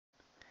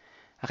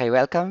Okay,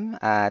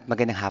 welcome at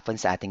magandang hapon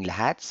sa ating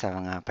lahat, sa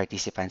mga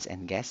participants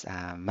and guests.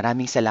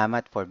 Maraming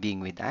salamat for being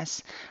with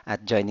us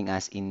at joining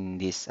us in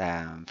this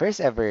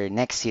first ever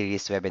next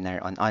series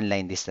webinar on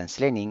online distance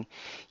learning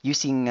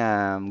using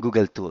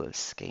Google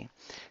Tools. Okay,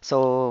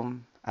 so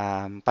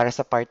para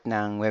sa part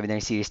ng webinar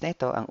series na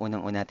ito, ang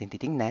unang-una natin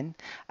titingnan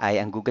ay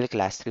ang Google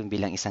Classroom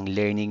bilang isang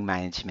learning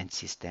management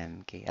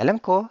system. Okay, alam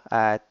ko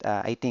at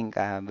I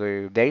think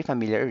we're very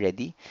familiar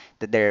already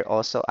that there are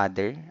also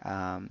other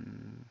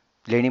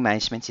learning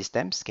management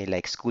systems okay,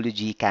 like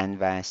Schoology,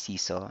 Canva,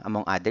 CISO,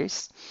 among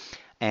others.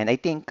 And I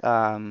think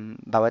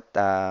bawat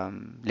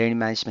learning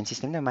management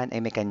system naman ay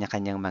may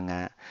kanya-kanyang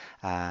mga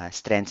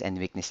strengths and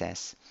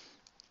weaknesses.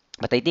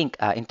 But I think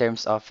in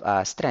terms of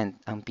strength,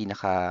 ang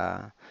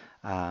pinaka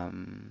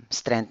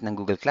strength ng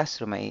Google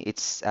Classroom ay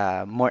it's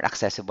more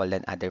accessible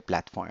than other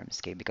platforms,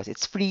 okay? Because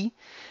it's free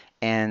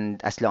and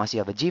as long as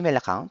you have a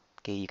Gmail account,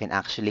 okay, you can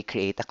actually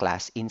create a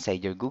class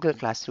inside your Google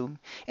Classroom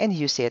and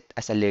use it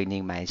as a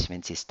learning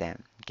management system.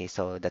 Okay,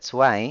 so that's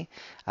why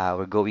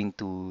we're going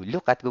to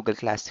look at Google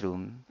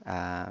Classroom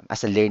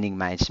as a learning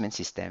management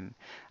system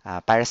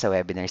para sa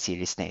webinar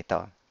series na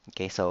ito.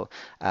 Okay, so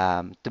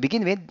to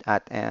begin with,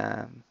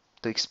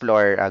 to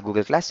explore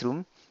Google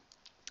Classroom,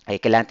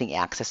 ay kailangan nating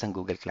i-access ang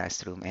Google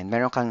Classroom. And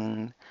meron kang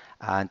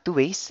two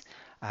ways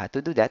to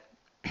do that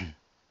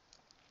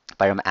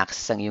para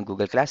ma-access ang iyong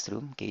Google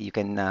Classroom. Okay, you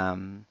can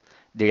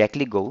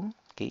directly go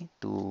okay,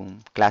 to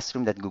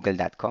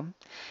classroom.google.com.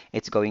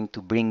 It's going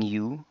to bring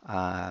you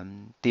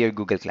to your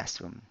Google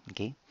Classroom.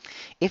 Okay,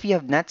 if you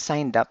have not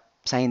signed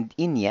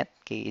in yet,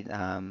 okay,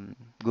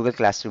 Google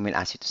Classroom will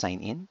ask you to sign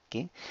in.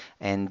 Okay,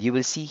 and you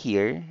will see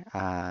here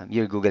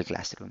your Google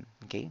Classroom.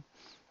 Okay.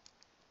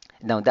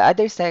 Now,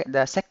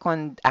 the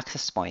second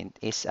access point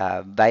is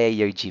via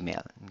your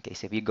Gmail. Okay,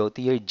 so if you go to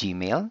your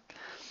Gmail,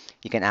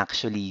 you can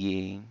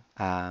actually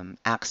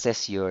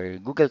access your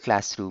Google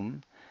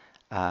Classroom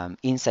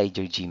inside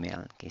your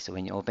Gmail. Okay, so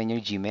when you open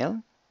your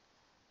Gmail,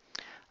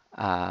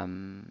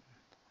 um,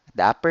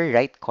 the upper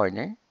right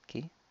corner,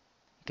 okay,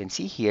 you can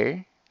see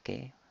here,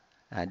 okay,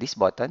 this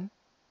button,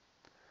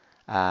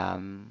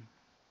 um,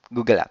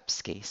 Google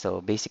Apps. Okay,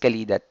 so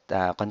basically that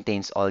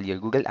contains all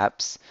your Google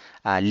Apps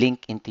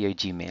linked into your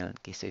Gmail.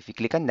 Okay, so if you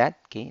click on that,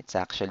 okay, it's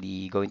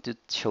actually going to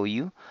show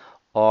you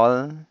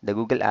all the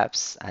Google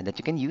Apps that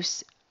you can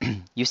use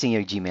using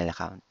your Gmail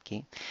account.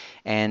 Okay,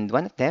 and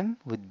one of them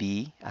would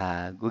be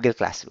Google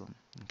Classroom.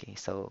 Okay,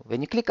 so when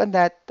you click on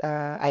that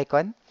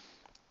icon,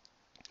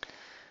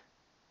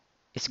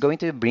 it's going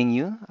to bring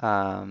you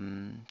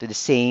to the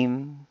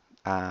same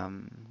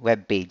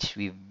web page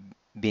we've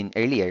been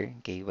earlier,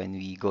 okay, when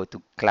we go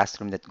to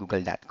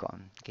classroom.google.com.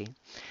 Okay.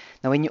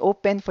 Now, when you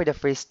open for the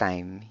first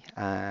time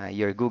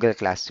your Google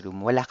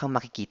Classroom, wala kang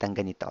makikitang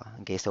ganito.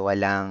 Okay, so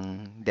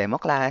walang demo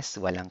class,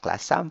 walang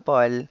class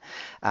sample.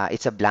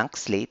 It's a blank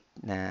slate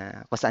na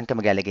kung saan ka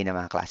maglalagay ng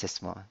mga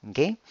classes mo.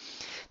 Okay?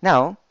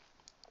 Now,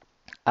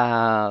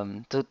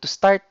 to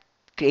start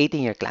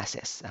creating your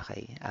classes,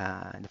 okay,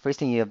 the first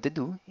thing you have to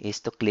do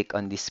is to click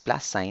on this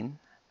plus sign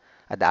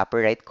at the upper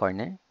right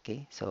corner.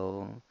 Okay,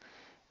 so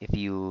if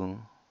you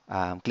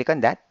click on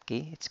that,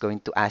 okay, it's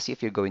going to ask you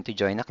if you're going to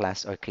join a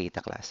class or create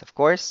a class. Of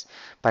course,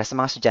 para sa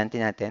mga estudyante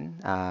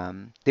natin,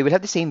 they will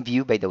have the same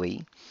view, by the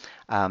way.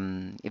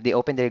 If they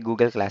open their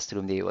Google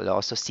Classroom, they will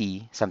also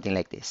see something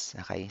like this.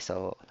 Okay,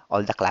 so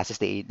all the classes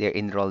they're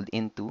enrolled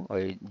into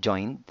or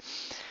joined,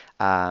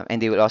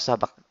 and they will also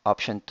have an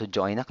option to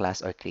join a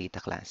class or create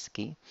a class.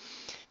 Okay,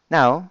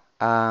 now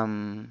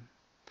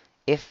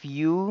if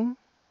you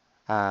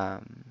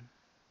um,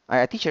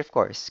 are a teacher, of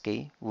course,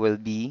 okay, will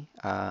be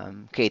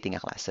creating a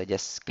class. So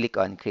just click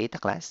on create a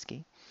class,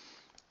 okay.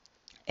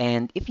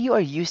 And if you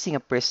are using a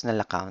personal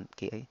account,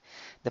 okay,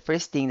 the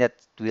first thing that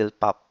will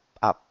pop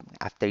up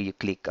after you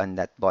click on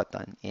that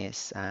button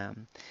is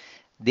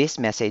this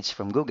message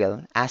from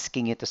Google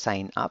asking you to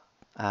sign up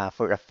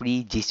for a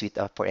free G Suite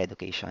for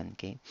Education,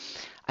 okay.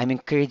 I'm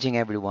encouraging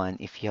everyone,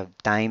 if you have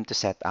time to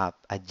set up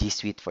a G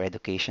Suite for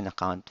Education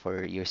account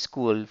for your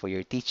school, for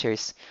your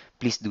teachers,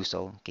 please do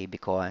so, okay,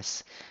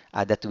 because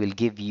that will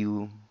give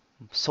you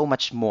so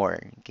much more,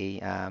 okay,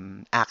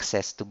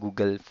 access to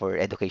Google for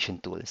education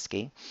tools,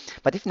 okay.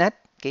 But if not,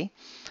 okay,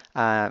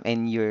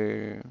 and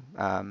you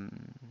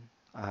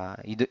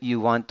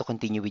want to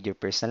continue with your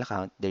personal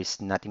account, there's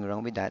nothing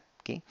wrong with that,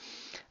 okay.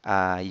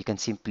 You can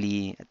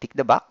simply tick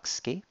the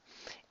box, okay,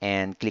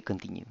 and click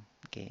continue.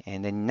 Okay,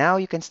 and then now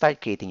you can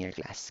start creating your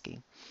class.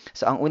 Okay.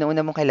 So ang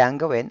una-una mong kailangan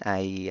gawin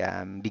ay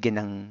bigyan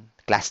ng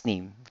class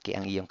name, okay,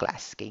 ang iyong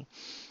class. Okay.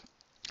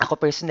 Ako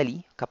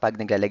personally, kapag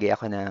naglalagay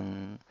ako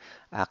ng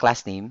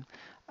class name,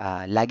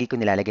 lagi ko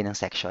nilalagay ng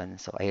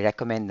section. So I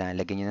recommend na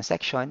lagyan nyo ng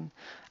section.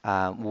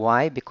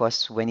 Why?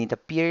 Because when it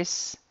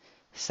appears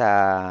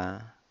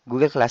sa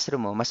Google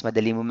Classroom mo, mas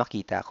madali mo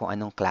makita kung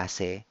anong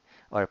klase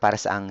or para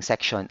sa ang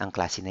section ang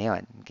klase na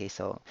yon. Okay,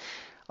 so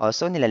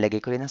Also,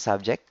 nilalagay ko rin ng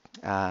subject.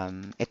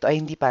 Ito ay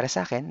hindi para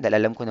sa akin dahil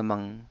alam ko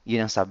namang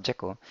yun ang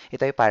subject ko.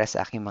 Ito ay para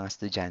sa aking mga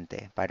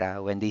estudyante para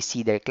when they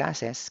see their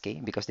classes,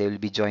 okay, because they will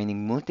be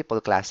joining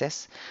multiple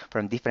classes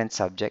from different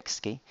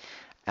subjects, okay,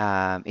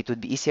 it would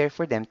be easier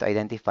for them to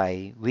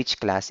identify which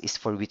class is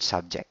for which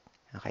subject.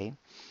 Okay?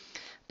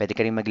 Pwede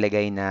ka rin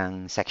maglagay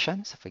ng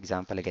sections. For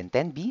example, again,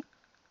 10B.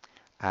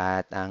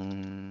 At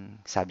ang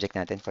subject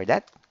natin for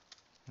that.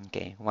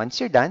 Okay. Once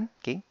you're done,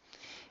 okay,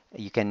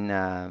 you can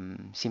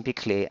simply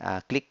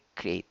click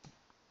create.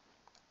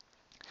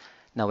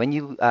 Now, when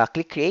you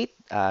click create,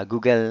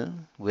 Google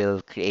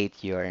will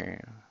create your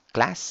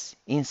class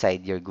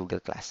inside your Google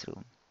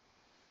Classroom.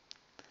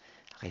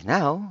 Okay,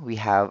 now we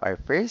have our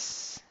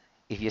first,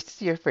 if you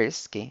see your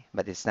first, okay,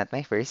 but it's not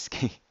my first,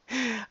 okay,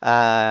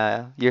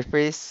 your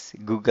first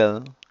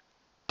Google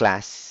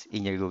class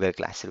in your Google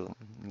Classroom,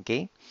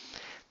 okay?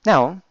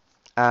 Now,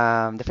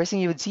 the first thing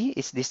you would see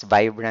is this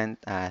vibrant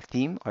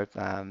theme or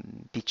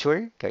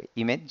picture,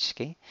 image,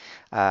 okay?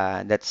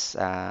 That's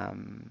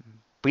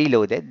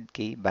preloaded,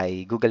 okay,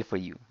 by Google for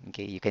you,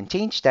 okay? You can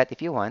change that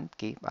if you want,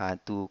 okay,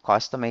 to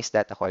customize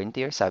that according to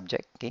your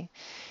subject, okay?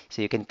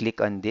 So you can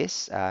click on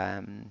this,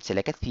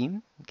 select a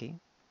theme, okay?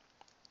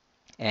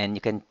 And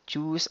you can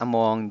choose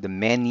among the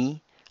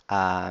many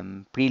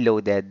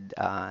preloaded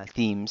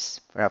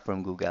themes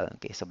from Google,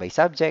 okay? So by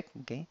subject,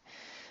 okay?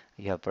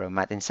 You have for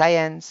math and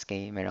science,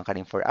 okay? Meron ka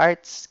rin for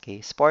arts,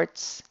 okay?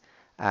 Sports,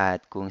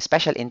 at kung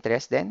special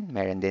interest din,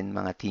 meron din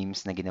mga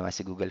themes na ginawa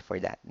si Google for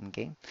that,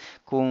 okay?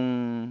 Kung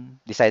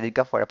decided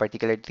ka for a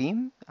particular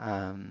theme,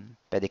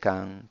 pwede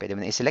mo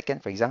na i-select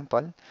yan. For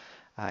example,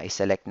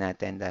 i-select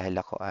natin dahil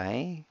ako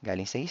ay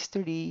galing sa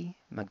history,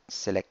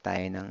 mag-select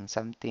tayo ng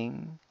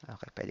something.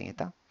 Okay, pwedeng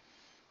ito.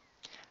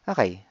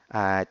 Okay,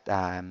 at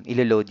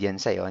ilo-load yan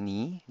sa'yo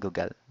ni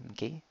Google,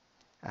 okay?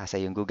 Sa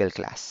yung Google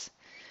Class.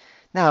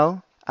 Now,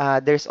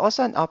 there's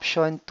also an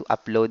option to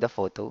upload a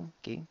photo,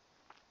 okay?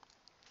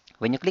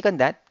 When you click on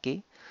that,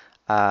 okay,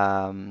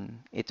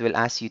 it will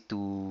ask you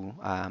to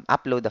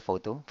upload a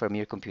photo from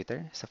your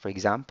computer. So for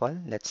example,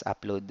 let's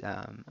upload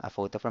a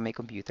photo from my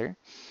computer.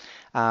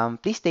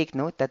 Please take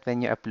note that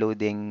when you're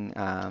uploading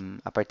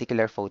a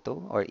particular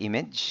photo or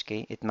image,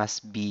 okay, it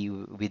must be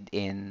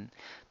within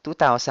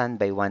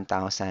 2000 by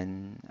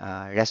 1000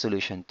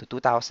 resolution to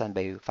 2000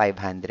 by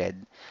 500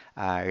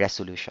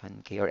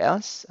 resolution, okay, or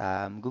else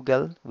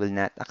Google will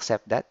not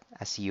accept that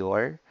as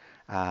your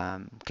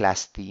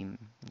class theme,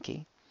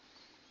 okay.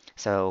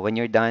 So when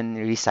you're done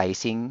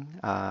resizing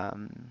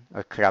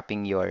or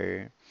cropping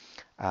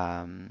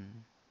um,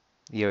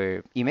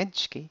 your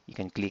image, okay, you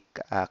can click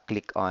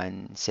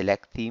on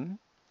select theme,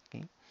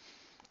 okay,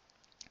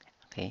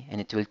 okay, and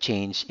it will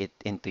change it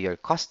into your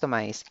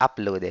customized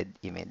uploaded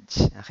image,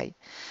 okay.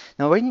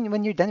 Now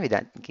when you're done with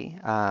that, okay,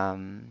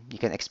 you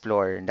can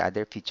explore the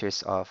other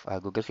features of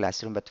Google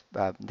Classroom, but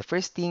the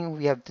first thing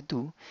we have to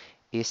do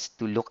is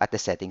to look at the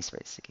settings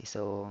first, okay,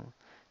 so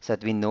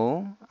that we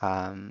know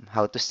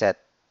how to set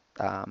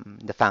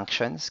the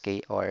functions,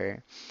 okay,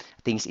 or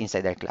things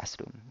inside our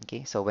classroom.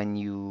 Okay, so when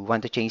you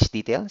want to change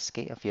details,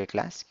 okay, of your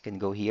class, you can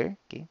go here.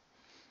 Okay,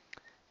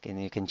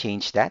 you can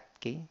change that.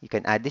 Okay, you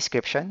can add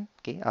description,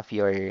 okay, of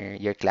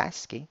your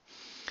class. Okay,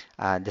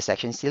 the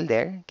section is still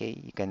there. Okay,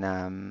 you can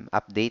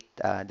update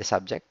the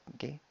subject.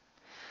 Okay,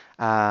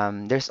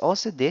 there's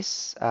also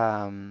this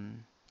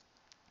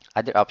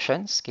other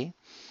options. Okay,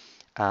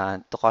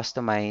 to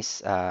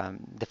customize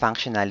the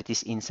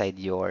functionalities inside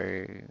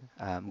your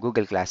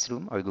Google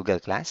Classroom or Google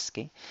Class.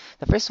 Okay,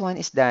 the first one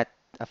is that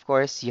of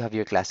course you have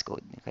your class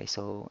code. Okay,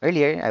 so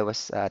earlier I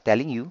was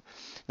telling you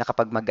na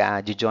kapag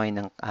mag-join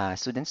ng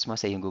students mo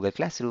sa yung Google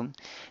Classroom,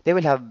 they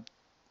will have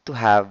to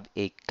have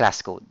a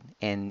class code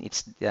and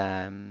it's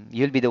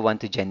you'll be the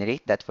one to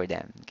generate that for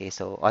them. Okay,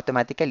 so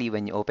automatically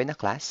when you open a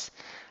class,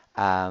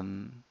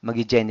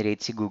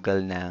 mag-generate si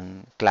Google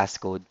ng class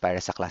code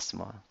para sa class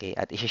mo. Okay?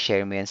 At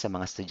i-share mo yan sa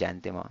mga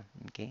estudyante mo.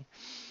 Okay?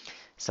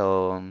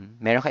 So,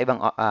 meron ka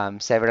ibang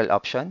several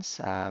options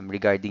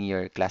regarding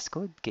your class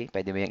code. Okay?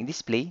 Pwede mo yung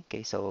i-display.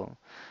 Okay? So,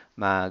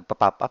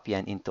 magpa-pop up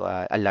yan into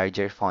a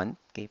larger font.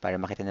 Okay?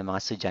 Para makita ng mga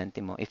estudyante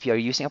mo. If you're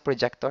using a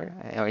projector,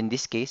 or in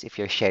this case, if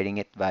you're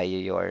sharing it via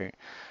your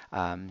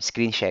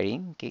screen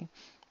sharing, okay?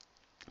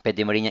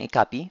 Pwede mo rin yung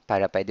i-copy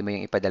para pwede mo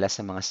yung ipadala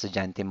sa mga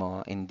estudyante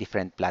mo in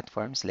different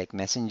platforms like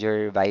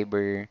Messenger,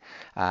 Viber,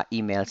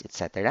 emails,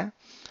 etc.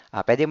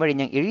 Pwede mo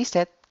rin yung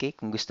i-reset, okay,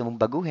 kung gusto mong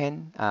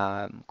baguhin.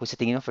 Kung sa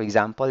tingin mo, for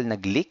example,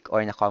 nag-leak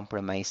or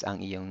na-compromise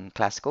ang iyong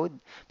class code,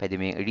 pwede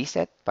mo yung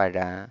i-reset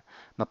para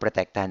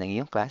maprotektahan ng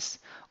iyong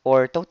class.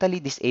 Or totally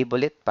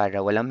disable it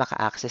para walang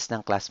maka-access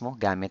ng class mo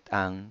gamit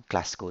ang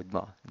class code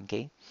mo.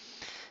 Okay?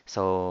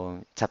 So,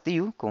 it's up to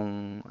you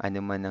kung ano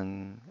man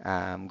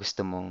ang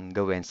gusto mong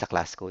gawin sa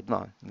class code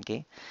mo.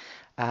 Okay?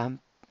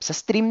 Sa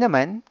stream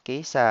naman, okay,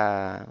 sa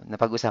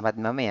napag-usapan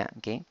natin mamaya,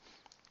 okay,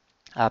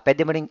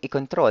 Pwede mo ring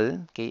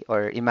i-control, okay,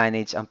 or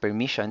i-manage ang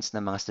permissions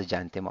ng mga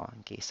estudyante mo.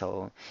 Okay,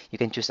 so you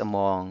can choose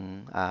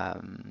among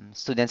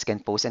students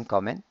can post and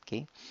comment.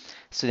 Okay,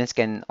 students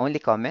can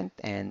only comment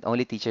and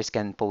only teachers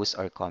can post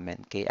or comment.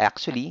 Okay,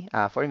 actually,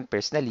 for me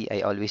personally,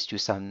 I always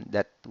choose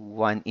that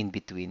one in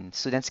between.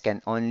 Students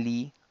can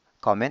only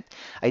comment.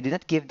 I do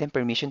not give them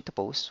permission to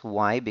post.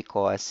 Why?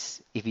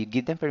 Because if you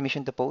give them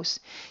permission to post,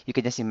 you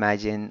can just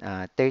imagine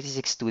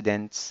 36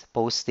 students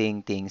posting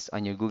things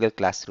on your Google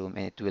Classroom,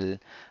 and it will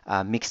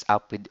mix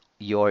up with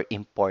your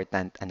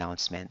important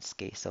announcements.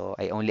 Okay, so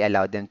I only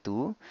allow them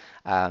to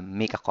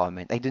make a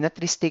comment. I do not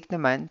restrict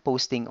naman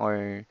posting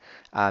or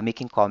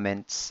making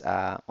comments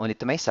only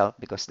to myself,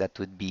 because that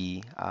would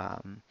be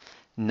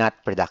not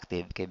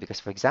productive. Okay,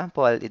 because for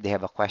example, if they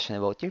have a question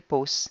about your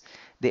post,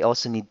 they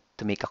also need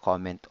to make a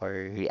comment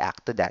or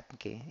react to that.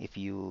 Okay, if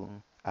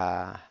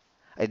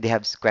they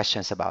have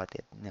questions about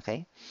it.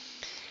 Okay,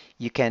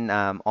 you can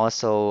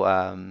also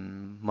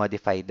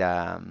modify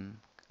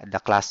the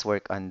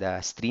classwork on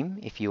the stream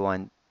if you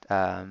want,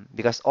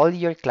 because all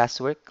your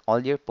classwork,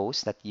 all your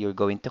posts that you're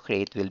going to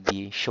create will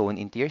be shown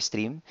into your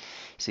stream.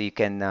 So you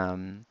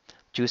can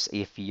choose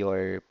if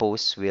your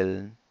posts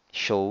will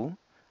show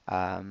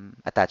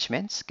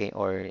attachments, okay,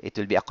 or it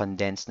will be a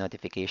condensed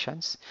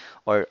notifications,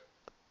 or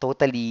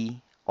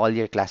totally all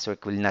your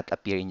classwork will not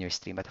appear in your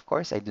stream. But of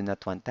course, I do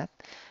not want that.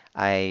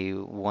 I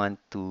want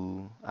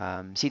to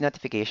see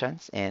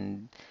notifications,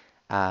 and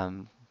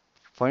um,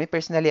 for me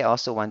personally, I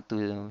also want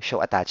to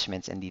show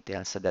attachments and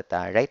details, so that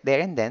right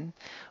there and then,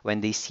 when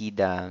they see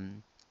the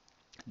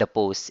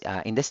post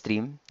in the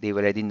stream, they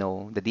already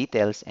know the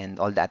details and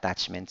all the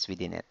attachments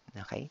within it.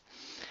 Okay.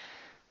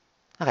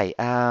 Okay.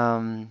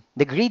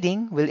 The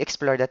grading, we'll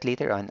explore that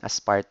later on as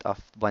part of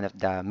one of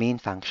the main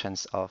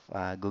functions of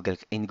Google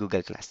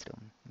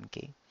Classroom.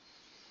 Okay.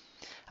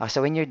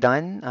 So when you're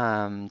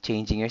done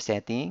changing your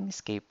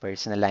settings, okay,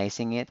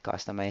 personalizing it,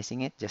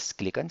 customizing it, just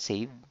click on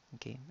save,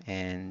 okay,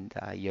 and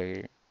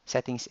your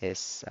settings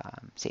is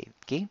saved,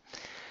 okay.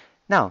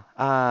 Now,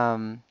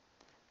 on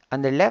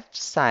the left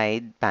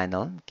side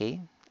panel,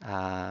 okay,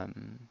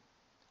 um,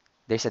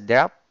 there's a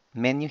drop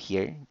menu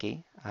here,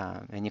 okay,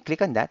 and you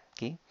click on that,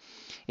 okay,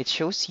 it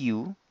shows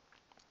you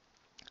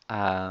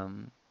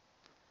um,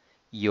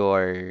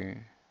 your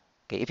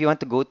okay, if you want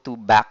to go to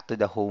back to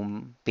the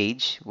home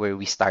page where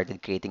we started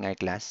creating our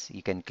class,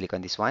 you can click on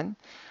this one.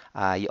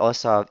 You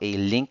also have a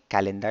link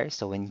calendar.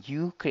 So when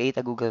you create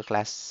a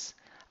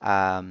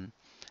um,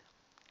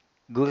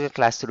 Google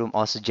Classroom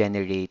also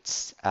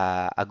generates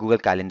a Google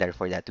Calendar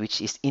for that,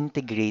 which is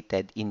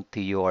integrated into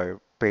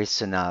your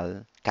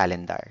personal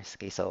calendars.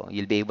 Okay, so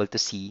you'll be able to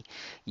see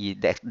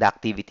the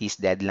activities,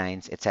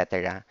 deadlines,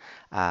 etc.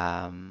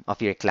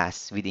 Of your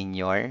class within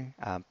your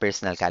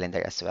personal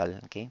calendar as well.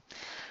 Okay.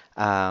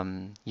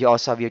 You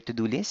also have your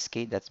to-do list.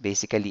 Okay, that's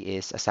basically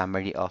is a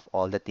summary of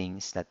all the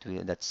things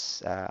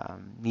that's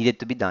needed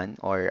to be done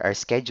or are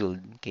scheduled.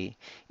 Okay,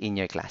 in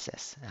your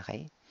classes.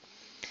 Okay,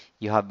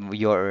 you have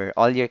your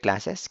all your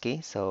classes.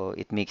 Okay, so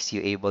it makes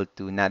you able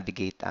to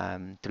navigate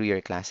through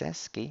your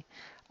classes. Okay,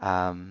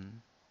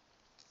 um,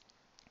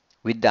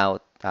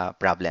 without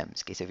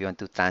problems. Okay, so if you want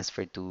to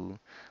transfer to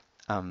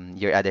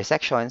your other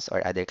sections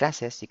or other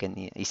classes, you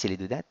can easily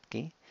do that.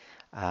 Okay,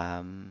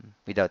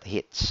 without a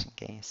hitch.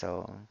 Okay,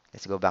 so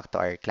let's go back to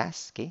our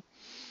class. Okay.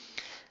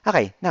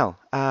 Okay, now,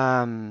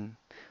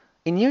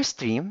 in your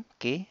stream,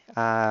 okay,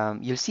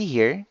 you'll see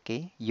here,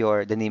 okay,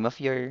 the name of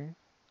your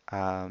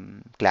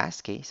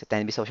class, okay, so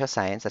 10B Social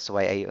Science. That's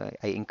why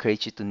I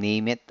encourage you to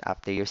name it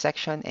after your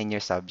section and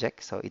your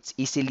subject, so it's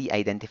easily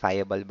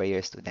identifiable by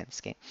your students,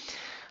 okay.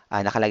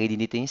 Nakalagay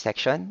din dito yung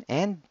section,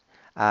 and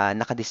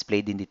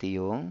naka-display din dito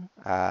yung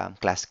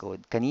class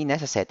code. Kanina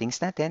sa settings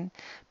natin,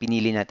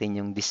 pinili natin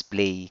yung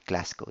display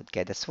class code.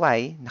 Kaya that's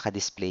why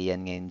naka-display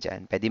yan ngayon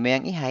dyan. Pwede mo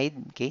yung i-hide,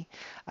 okay,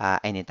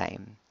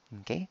 anytime.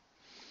 Okay?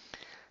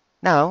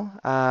 Now,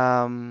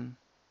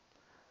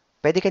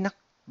 pwede ka na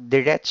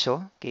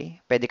diretso, okay?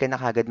 Pwede ka na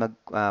kagad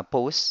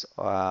mag-post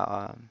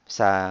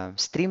sa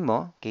stream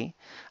mo, okay?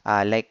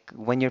 Like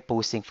when you're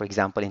posting, for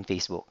example, in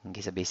Facebook.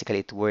 Okay, so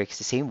basically it works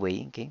the same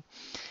way, okay?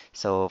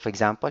 So, for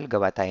example,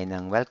 gawa tayo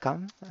ng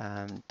welcome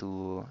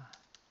to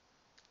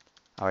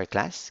our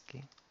class.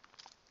 Okay.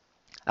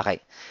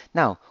 Okay.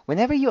 Now,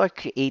 whenever you are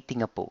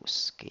creating a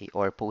post, okay,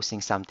 or posting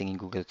something in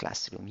Google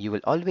Classroom, you will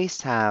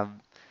always have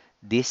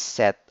this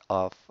set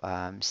of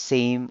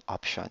same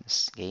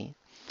options. Okay.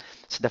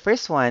 So the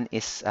first one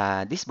is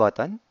this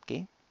button.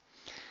 Okay.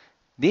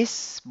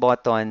 This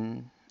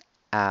button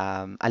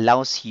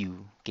allows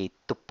you, okay,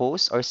 to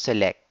post or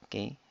select,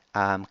 okay,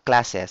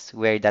 classes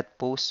where that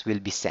post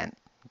will be sent.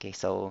 Okay,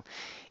 so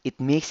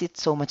it makes it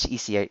so much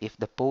easier if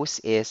the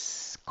post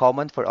is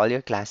common for all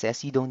your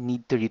classes. You don't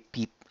need to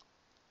repeat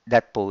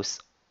that post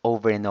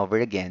over and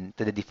over again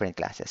to the different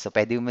classes. So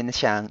pwede mo na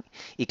siyang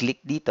i-click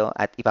dito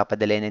at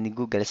ipapadala na ni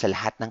Google sa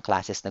lahat ng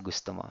classes na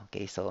gusto mo.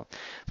 Okay, so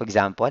for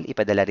example,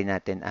 ipadala rin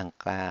natin ang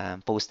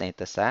post na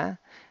ito sa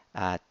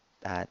uh,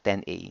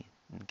 10A.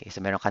 Okay, so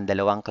meron kang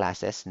dalawang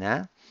classes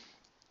na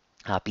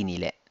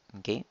pinili.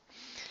 Okay?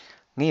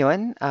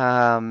 Ngayon,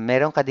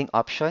 meron ka ding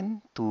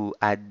option to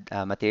add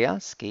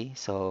materials. Okay?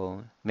 So,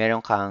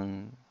 meron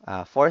kang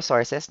four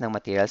sources ng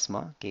materials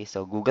mo. Okay?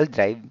 So, Google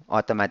Drive,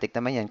 automatic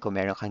naman yan kung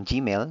meron kang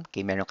Gmail.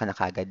 Okay? Meron ka na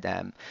kagad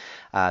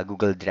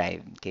Google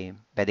Drive. Okay?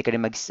 Pwede ka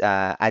rin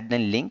mag-add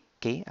ng link,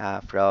 okay?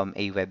 From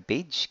a web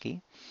page.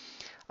 Okay?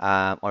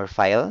 Or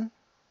file.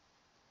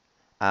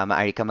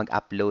 Maaari ka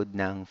mag-upload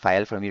ng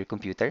file from your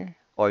computer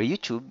or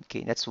YouTube.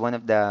 Okay? That's one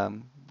of the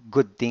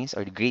good things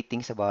or great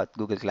things about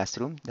Google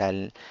Classroom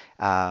dahil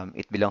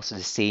it belongs to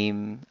the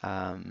same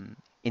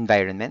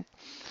environment.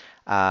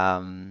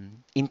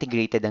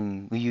 Integrated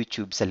ang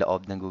YouTube sa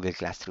loob ng Google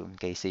Classroom.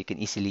 Okay? So you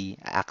can easily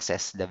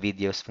access the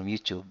videos from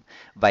YouTube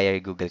via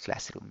Google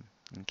Classroom.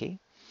 Okay?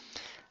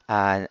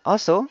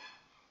 Also,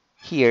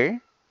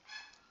 here,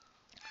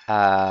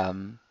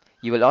 um,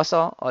 you will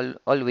also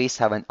always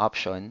have an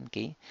option,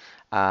 okay?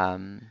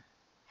 Um,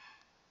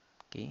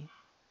 okay,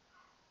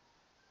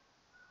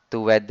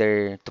 to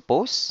whether to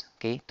post,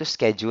 okay, to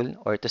schedule,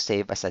 or to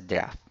save as a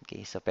draft.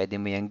 Okay, so pwede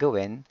mo yan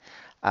gawin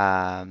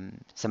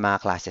sa mga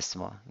classes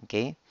mo.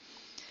 Okay?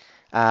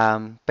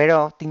 Pero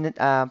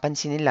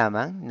pansinin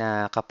lamang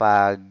na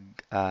kapag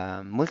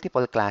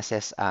multiple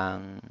classes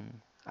ang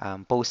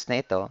post na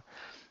ito,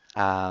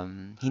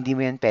 hindi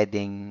mo yan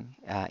pwedeng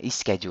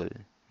i-schedule.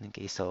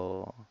 Okay,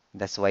 so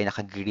that's why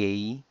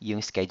naka-gray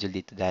yung schedule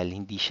dito dahil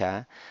hindi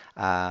siya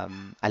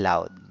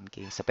allowed.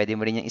 Okay, so pwede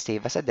mo rin yung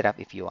i-save as a draft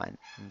if you want.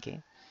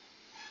 Okay.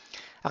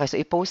 Okay, so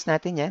i-post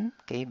natin yan,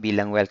 okay,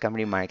 bilang welcome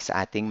remarks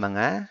sa ating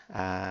mga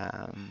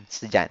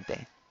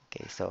estudyante.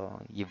 Okay, so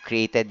you've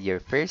created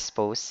your first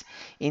post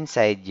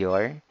inside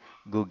your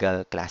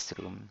Google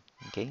Classroom.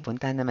 Okay,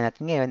 puntahan naman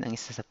natin ngayon ang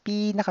isa sa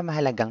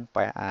pinakamahalagang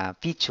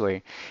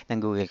feature ng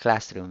Google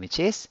Classroom,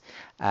 which is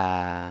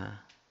uh,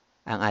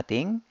 ang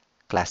ating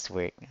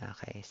classwork.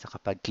 Okay, so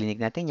kapag clinic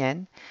natin yan,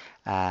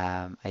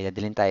 ay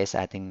dadalhin tayo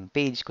sa ating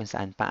page kung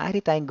saan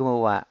maaari tayong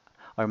gumawa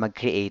or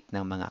mag-create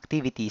ng mga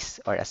activities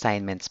or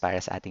assignments para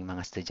sa ating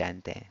mga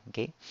estudyante.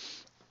 Okay?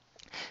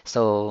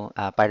 So,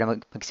 para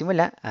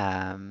magsimula,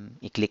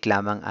 i-click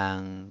lamang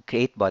ang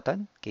create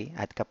button. Okay?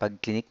 At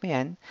kapag click mo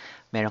yan,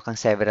 meron kang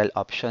several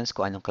options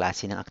kung anong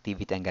klase ng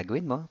activity ang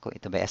gagawin mo. Kung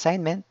ito ba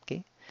assignment,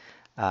 okay?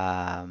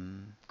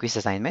 Quiz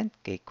assignment,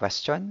 okay?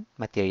 Question,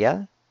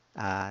 material.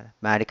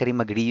 Maaari ka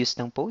rin mag-reuse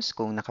ng post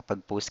kung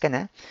nakapag-post ka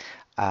na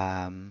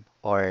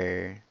or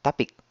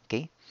topic.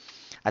 Okay?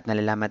 At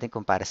nalalaman natin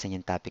kung para saan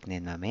yung topic na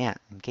yun mamaya.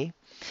 Okay?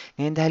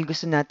 Ngayon, dahil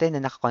gusto natin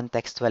na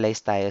nakakontextualize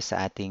tayo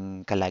sa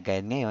ating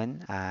kalagayan ngayon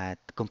at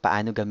kung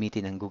paano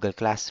gamitin ang Google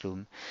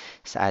Classroom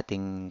sa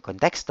ating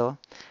konteksto,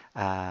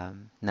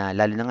 na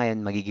lalo na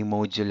ngayon, magiging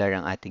modular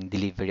ang ating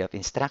delivery of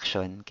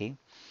instruction, okay?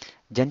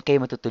 Diyan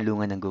kayo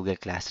matutulungan ng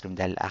Google Classroom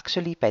dahil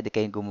actually, pwede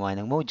kayong gumawa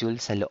ng module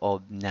sa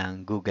loob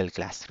ng Google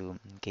Classroom.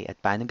 Okay? At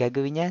paano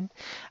gagawin yan?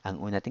 Ang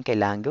una natin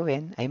kailangan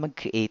gawin ay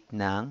mag-create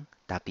ng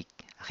topic.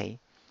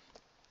 Okay?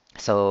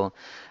 So,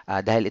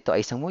 dahil ito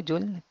ay isang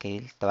module,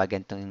 okay,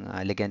 lagyan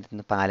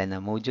itong pangalan na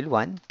Module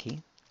 1,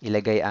 okay,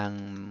 ilagay ang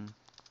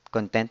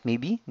content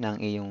maybe ng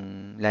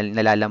iyong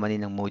nalalaman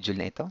ng module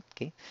na ito,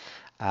 okay.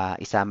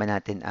 Isama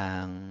natin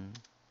ang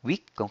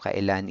week kung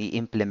kailan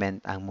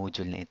i-implement ang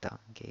module na ito,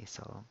 okay.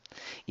 So,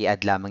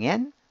 i-add lamang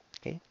yan,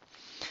 okay.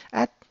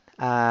 At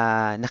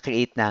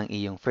na-create na ang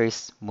iyong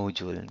first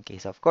module. Okay,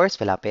 so of course,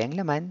 wala pa yung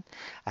laman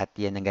at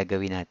yan ang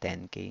gagawin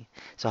natin. Okay,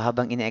 so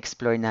habang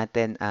ine-explore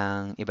natin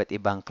ang iba't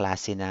ibang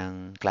klase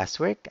ng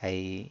classwork,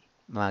 ay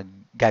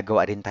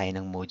maggagawa rin tayo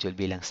ng module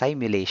bilang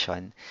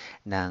simulation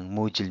ng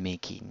module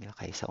making.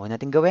 Okay, so una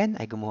natin gawin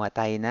ay gumawa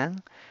tayo ng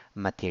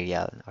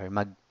material or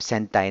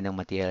mag-send tayo ng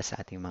material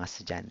sa ating mga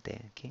estudyante.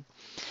 Okay,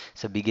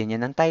 so bigyan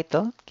niya ng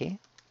title. Okay,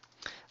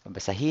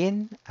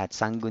 babasahin at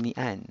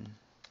sanggunian.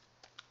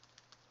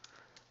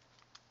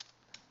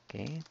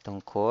 Okay,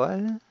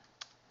 tungkol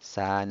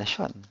sa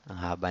nasyon. Ang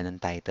haba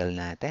ng title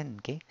natin.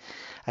 Okay?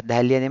 At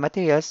dahil yan ay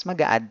materials,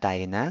 mag-a-add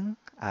tayo ng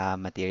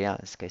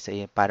materials. Okay? So,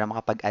 para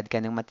makapag-add ka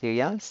ng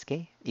materials,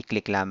 okay,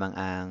 i-click lamang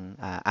ang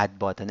add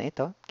button na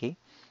ito. Okay?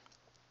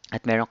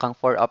 At meron kang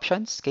four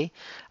options, okay?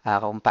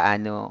 Kung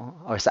paano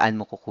or saan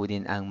mo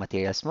kukunin ang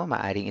materials mo.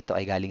 Maaring ito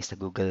ay galing sa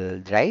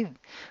Google Drive.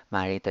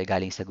 Maaring ito ay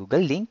galing sa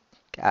Google Link,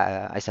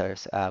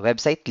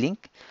 website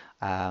link,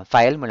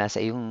 file mula sa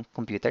iyong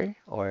computer,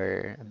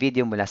 or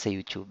video mula sa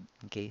YouTube.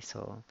 Okay,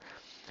 so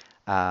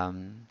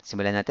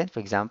simulan natin. For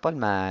example,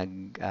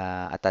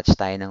 mag-attach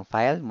tayo ng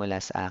file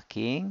mula sa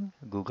aking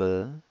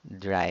Google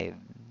Drive.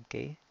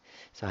 Okay,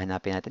 so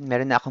hanapin natin.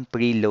 Meron na akong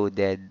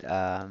preloaded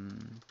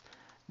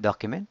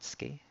documents.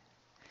 Okay,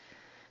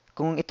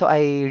 kung ito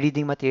ay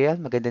reading material,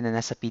 maganda na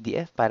nasa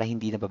PDF para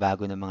hindi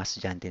nababago ng mga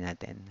estudyante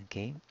natin.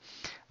 Okay?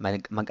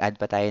 Mag-add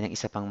pa tayo ng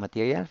isa pang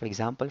material, for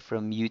example,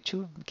 from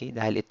YouTube. Okay?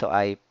 Dahil ito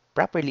ay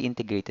properly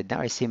integrated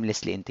na or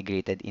seamlessly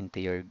integrated into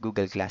your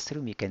Google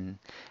Classroom, you can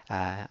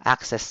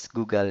access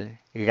Google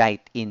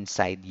right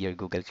inside your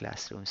Google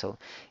Classroom. So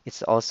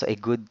it's also a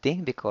good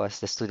thing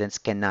because the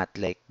students cannot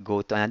like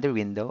go to another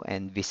window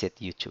and visit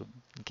YouTube.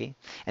 Okay?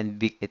 And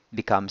it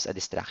becomes a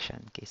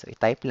distraction. Okay? So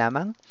i-type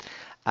lamang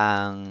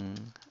ang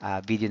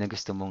video na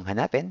gusto mong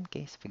hanapin.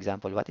 Okay? So for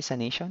example, what is a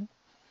nation?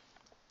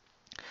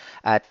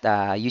 At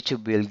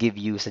YouTube will give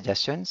you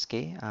suggestions.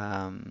 Okay?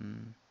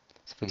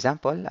 So for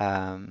example,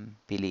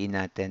 piliin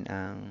natin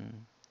ang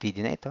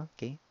video na ito.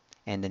 Okay?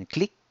 And then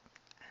click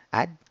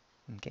add.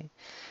 Okay?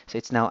 So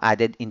it's now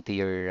added into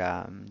your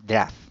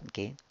draft.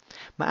 Okay?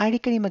 Maaari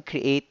ka rin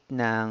mag-create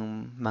ng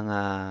mga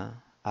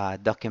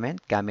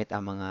document gamit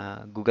ang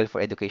mga Google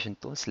for Education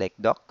tools like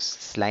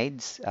Docs,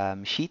 Slides,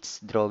 Sheets,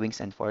 Drawings,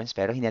 and Forms.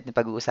 Pero hindi natin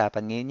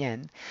pag-uusapan ngayon yan.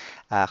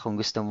 Kung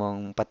gusto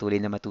mong patuloy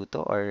na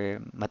matuto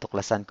or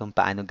matuklasan kung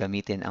paano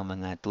gamitin ang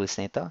mga tools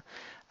na ito,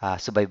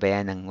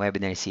 subaybayan ng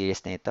webinar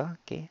series na ito.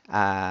 Okay?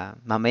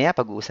 Mamaya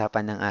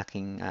pag-uusapan ng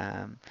aking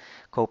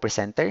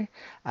co-presenter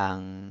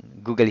ang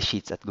Google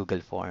Sheets at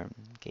Google Form.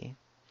 Okay?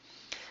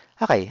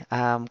 Okay,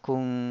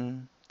 kung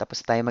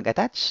tapos tayo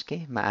mag-attach,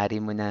 okay, maaari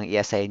mo nang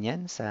i-assign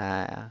yan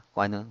sa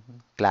kung anong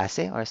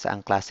klase or sa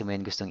ang klase mo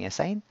yan gustong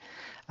i-assign.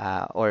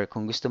 Or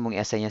kung gusto mong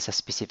i-assign yan sa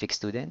specific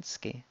students,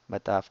 okay.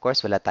 But of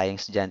course, wala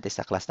tayong estudyante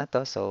sa class na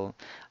to, so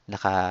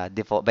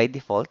naka-default, by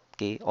default,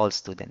 okay, all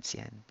students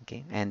yan.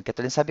 Okay. And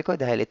katulad ng sabi ko,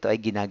 dahil ito ay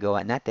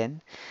ginagawa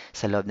natin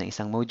sa loob ng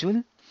isang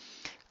module,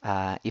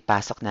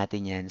 ipasok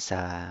natin yan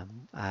sa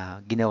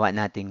ginawa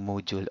nating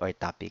module or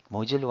topic.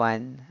 Module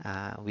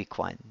 1, week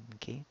 1.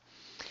 Okay.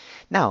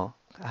 Now,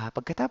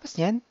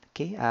 pagkatapos niyan,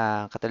 okay,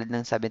 katulad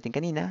ng sabi natin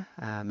kanina,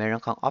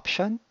 meron kang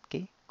option,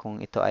 okay, kung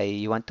ito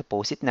ay you want to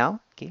post it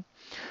now, okay,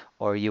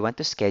 or you want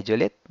to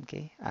schedule it,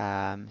 okay,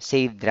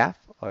 save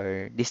draft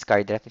or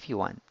discard draft if you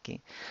want,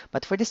 okay.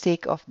 But for the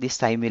sake of this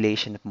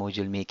simulation of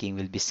module making,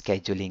 we'll be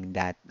scheduling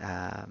that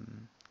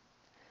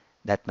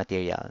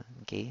material,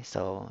 okay.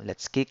 So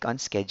let's click on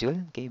schedule,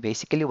 okay.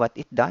 Basically, what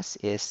it does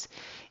is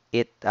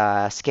it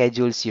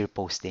schedules your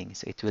posting.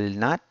 So it will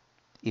not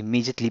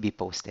immediately be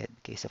posted.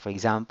 Okay, so for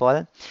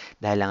example,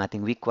 dahil ang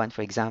ating week 1,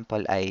 for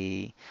example,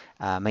 ay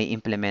may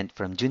implement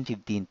from June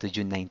 15 to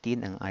June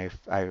 19,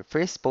 our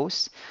first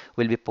post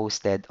will be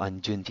posted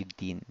on June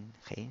 15.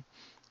 Okay?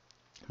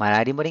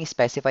 Maaari mo ring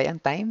specify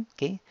ang time,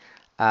 okay?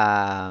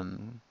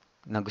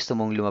 Na gusto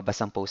mong lumabas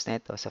ang post na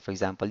ito. So for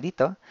example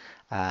dito,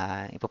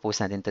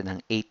 ipopost natin ito ng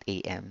 8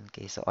 a.m.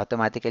 Okay? So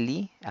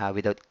automatically,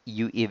 without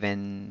you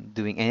even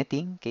doing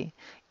anything, okay?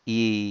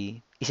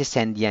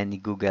 Isi-send yan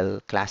ni Google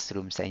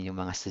Classroom sa inyong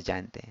mga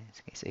estudyante.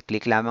 Okay? So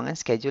i-click lamang ang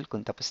schedule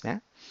kung tapos na.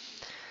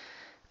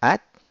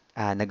 At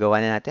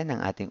nagawa na natin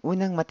ang ating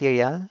unang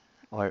material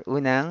or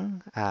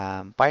unang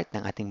part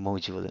ng ating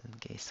module.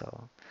 Okay?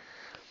 So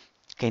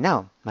okay,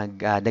 now,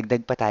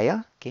 magdagdag pa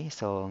tayo. Okay,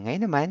 so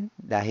ngayon naman,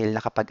 dahil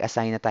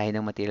nakapag-assign na tayo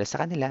ng material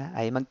sa kanila,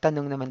 ay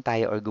magtanong naman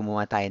tayo or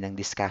gumawa tayo ng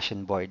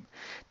discussion board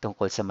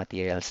tungkol sa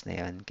materials na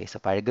yon. Okay,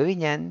 so para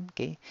gawin yan,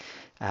 okay,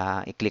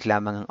 i-click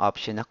lamang ang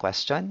option na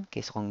question.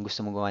 Okay, so kung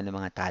gusto mo gawa ng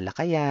mga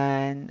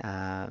talakayan,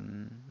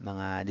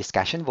 mga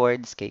discussion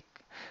boards, okay,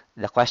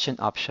 the question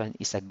option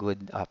is a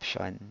good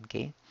option.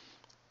 Okay,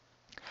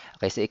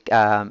 okay, so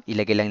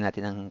ilagay lang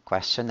natin ang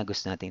question na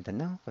gusto nating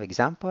tanong. For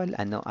example,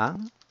 ano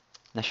ang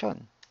nasyon?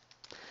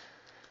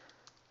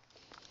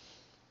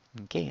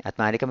 Okay, at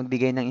maaari ka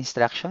magbigay ng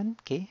instruction.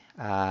 Okay,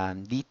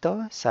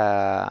 dito sa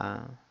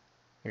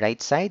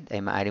right side ay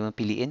maaari mong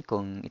piliin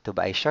kung ito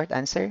ba ay short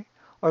answer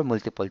or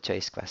multiple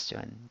choice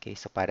question. Okay,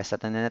 so para sa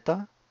tanong na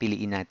to,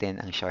 piliin natin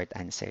ang short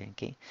answer.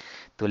 Okay,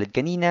 tulad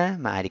kanina,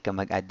 maaari ka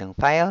mag-add ng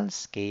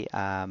files. Okay,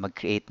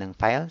 mag-create ng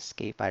files.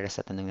 Okay, para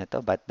sa tanong na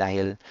to. But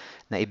dahil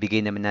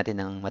naibigay naman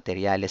natin ng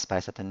materials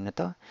para sa tanong na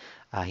to,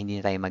 hindi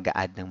na tayo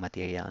mag-add ng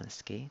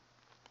materials. Okay.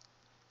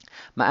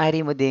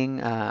 Maari mo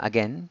ding,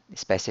 again,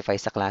 specify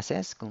sa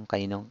classes kung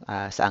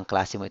saang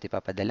klase mo ito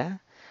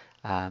ipapadala,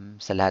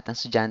 sa lahat ng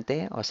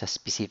estudyante o sa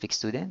specific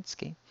students.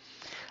 Okay?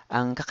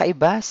 Ang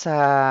kakaiba sa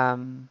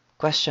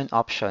question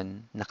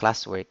option na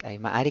classwork ay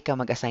maari ka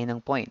mag-assign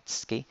ng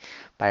points, okay?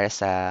 Para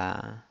sa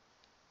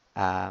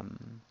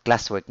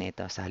classwork na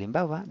ito. Sa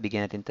halimbawa,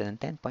 bigyan natin ito ng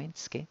 10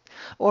 points, okay?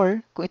 Or,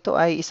 kung ito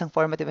ay isang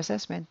formative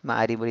assessment,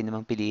 maaari mo rin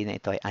namang piliin na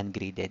ito ay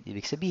ungraded.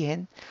 Ibig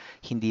sabihin,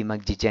 hindi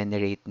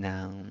mag-generate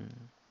ng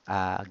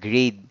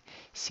grade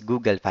si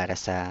Google para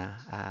sa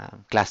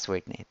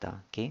classwork na ito.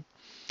 Okay?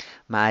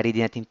 Maaari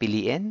din natin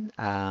piliin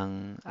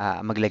ang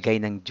maglagay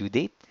ng due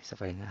date. So,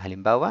 for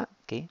halimbawa,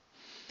 okay?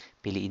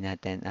 Piliin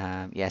natin,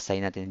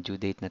 i-assign natin ang due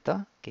date na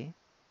to. Okay?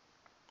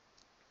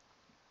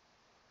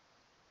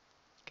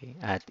 Okay?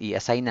 At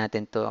i-assign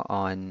natin to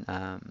on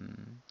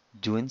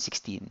June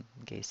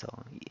 16. Okay? So,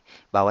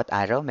 bawat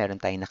araw,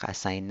 meron tayong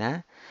naka-assign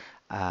na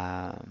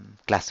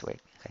classwork.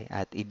 Okay?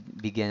 At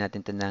ibigyan natin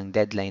to ng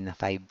deadline na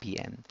 5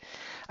 p.m.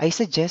 I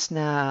suggest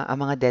na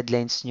ang mga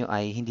deadlines nyo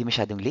ay hindi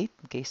masyadong late.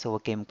 Okay? So,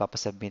 huwag kayong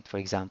magpapasubmit, for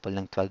example,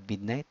 ng 12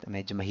 midnight.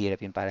 Medyo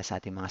mahirap yun para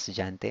sa ating mga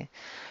estudyante.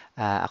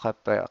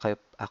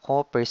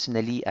 Ako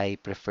personally, I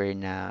prefer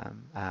na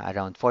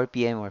around 4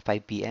 p.m. or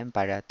 5 p.m.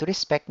 para to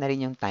respect na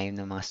rin yung time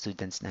ng mga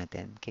students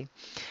natin. Okay?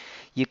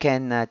 You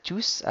can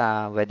choose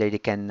whether they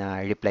can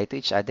reply to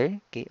each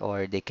other, okay,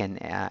 or they can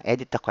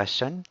edit the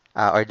question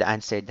or the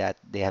answer that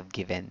they have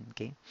given.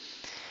 Okay?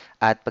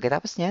 At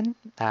pagkatapos niyan,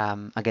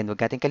 again,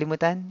 huwag natin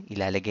kalimutan,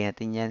 ilalagay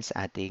natin yan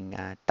sa ating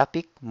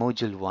topic,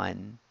 Module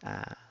 1.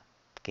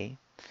 Okay?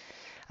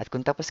 At kung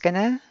tapos ka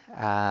na,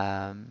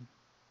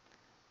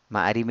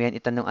 maaari mo yan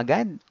itanong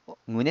agad.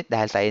 Ngunit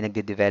dahil tayo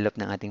nagde-develop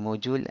ng ating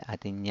module,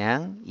 atin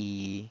niyang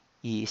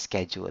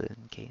i-schedule.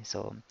 Okay?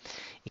 So,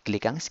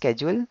 i-click ang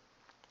schedule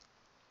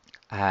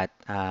at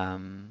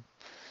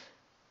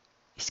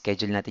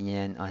schedule natin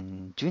yan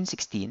on June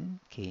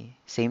 16. Okay.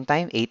 Same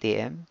time, 8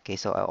 a.m. Okay.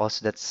 So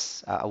also that's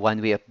one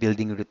way of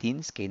building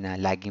routines. Okay, na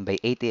laging by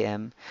 8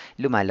 a.m.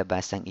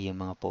 lumalabas ang iyong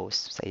mga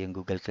posts sa iyong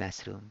Google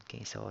Classroom.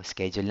 Okay. So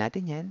schedule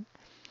natin yan.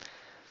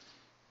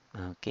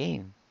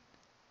 Okay.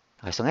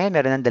 Okay, so ngayon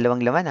meron ng dalawang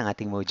laman ang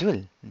ating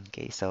module.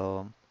 Okay,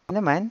 so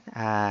naman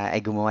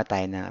ay gumawa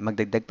tayo na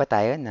magdagdag pa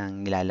tayo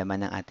ng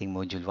nilalaman ng ating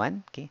module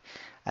 1. Okay?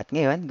 At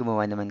ngayon,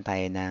 gumawa naman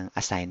tayo ng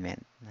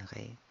assignment.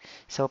 Okay?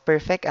 So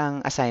perfect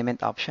ang assignment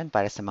option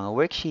para sa mga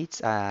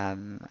worksheets,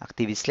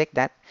 activities like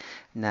that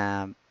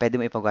na pwede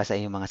mo ipagawa sa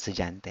iyong mga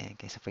estudyante.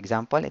 Okay? So for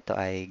example, ito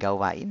ay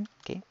gawain.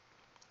 Okay?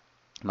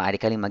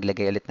 Maaari ka rin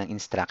maglagay ulit ng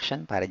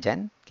instruction para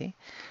dyan. Okay?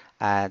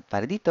 At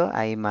para dito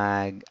ay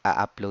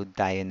mag-upload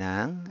tayo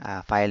ng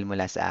file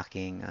mula sa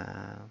aking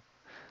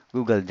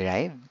Google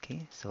Drive.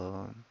 Okay,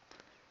 so,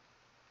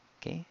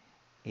 okay,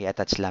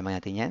 i-attach lamang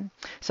natin yan.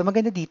 So,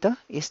 maganda dito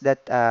is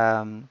that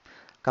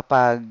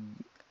kapag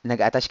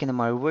nag-attach ka ng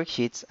mga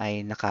worksheets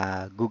ay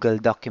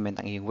naka-Google document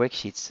ang iyong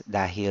worksheets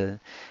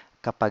dahil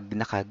kapag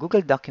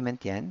naka-Google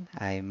document yan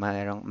ay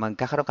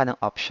magkakaroon ka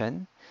ng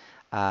option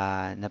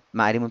na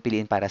maaari mong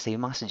piliin para sa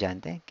iyong mga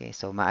estudyante. Okay?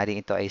 So, maaari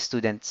ito ay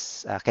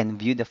students can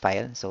view the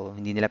file. So,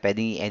 hindi nila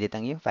pwedeng i-edit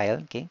ang iyong file.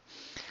 Okay?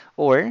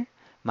 Or,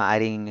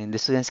 maaring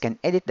the students can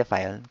edit the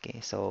file.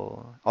 Okay?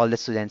 So, all the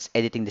students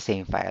editing the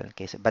same file.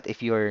 Okay? So, but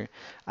if you're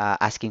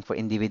asking for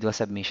individual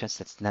submissions,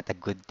 that's not a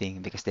good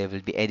thing because they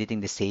will be editing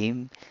the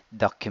same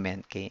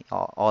document. Okay?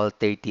 All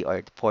 30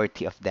 or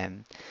 40 of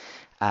them.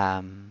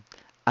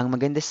 Ang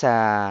maganda sa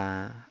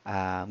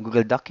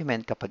Google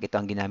Document kapag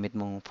ito ang ginamit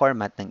mong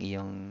format ng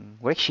iyong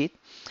worksheet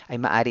ay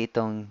maaari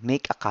itong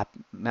make a copy,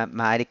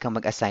 maaari kang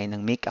mag-assign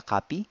ng make a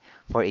copy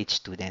for each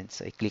student.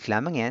 So, i-click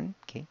lamang yan.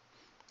 Okay?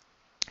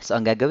 So,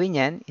 ang gagawin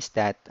yan is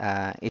that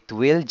it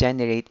will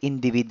generate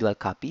individual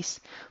copies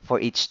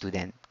for each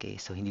student. Okay?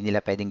 So, hindi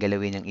nila pwedeng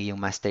galawin ang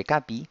iyong master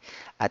copy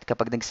at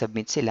kapag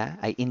nag-submit sila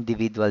ay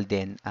individual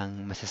din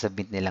ang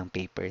masasubmit nilang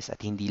papers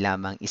at hindi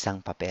lamang isang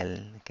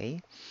papel.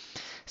 Okay?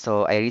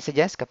 So, I really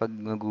suggest kapag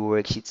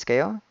mag-worksheets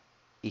kayo,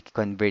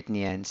 i-convert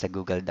niyo yan sa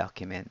Google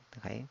document.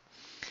 Okay?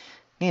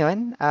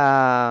 Ngayon,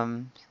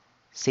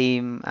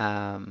 same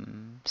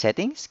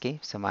settings. Okay?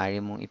 So,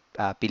 maaari mong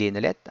piliin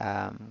ulit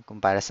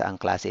kung para sa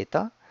ang klase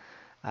ito.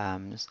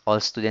 All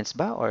students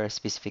ba or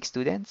specific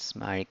students?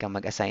 Maaari kang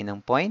mag-assign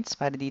ng points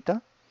para dito.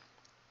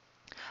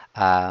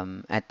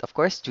 At of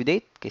course, due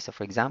date. Okay, so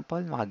for example,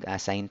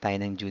 mag-assign tayo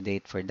ng due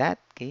date for that.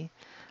 Okay?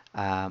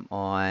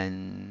 On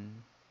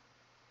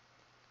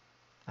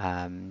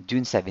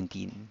June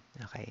 17.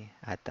 Okay.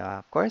 At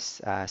of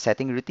course,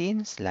 setting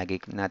routines, lagi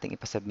nating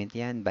ipasubmit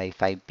yan by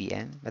 5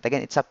 p.m. But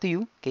again, it's up to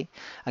you. Okay.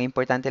 Ang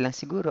importante lang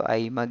siguro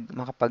ay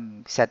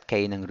makapag-set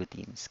kayo ng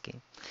routines. Okay.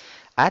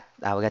 At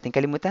huwag natin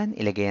kalimutan,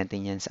 ilagay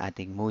natin yan sa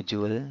ating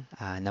module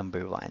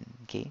number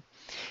 1. Okay.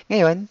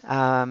 Ngayon,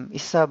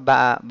 isa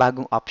sa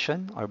bagong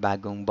option or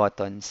bagong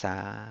button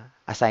sa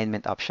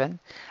assignment option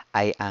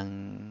ay ang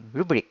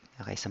rubric.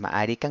 Okay, so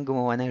maaari kang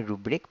gumawa ng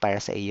rubric para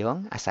sa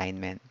iyong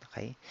assignment.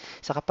 Okay,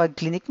 so kapag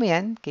clinic mo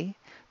yan, okay,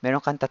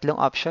 meron kang tatlong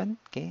option,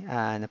 okay,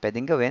 na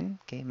pwedeng gawin.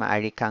 Okay,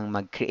 maaari kang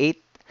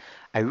mag-create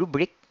a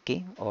rubric,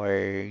 okay, or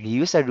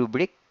use a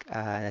rubric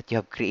that you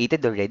have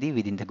created already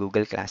within the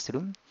Google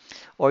Classroom.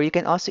 Or you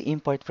can also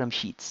import from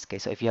sheets. Okay,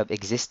 so if you have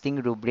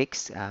existing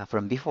rubrics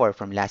from before,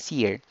 from last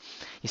year,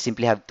 you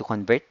simply have to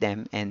convert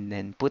them and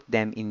then put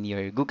them in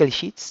your Google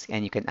Sheets,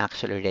 and you can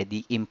actually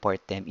already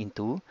import them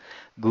into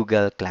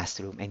Google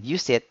Classroom and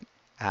use it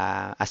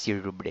as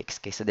your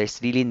rubrics. Okay, so there's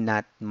really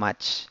not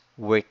much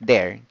work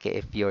there. Okay,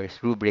 if your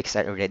rubrics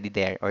are already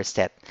there or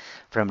set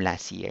from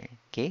last year.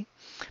 Okay,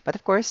 but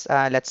of course,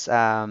 let's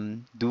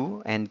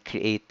do and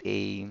create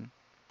a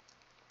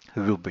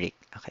rubric.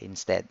 Okay,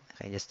 instead.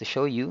 Okay, just to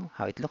show you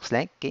how it looks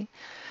like. Okay.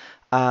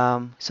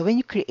 So when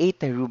you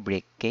create a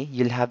rubric, okay,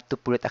 you'll have to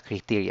put a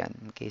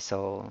criterion. Okay,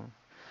 so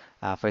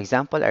for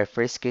example, our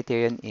first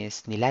criterion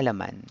is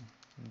nilalaman.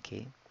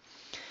 Okay,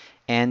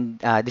 and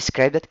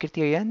describe that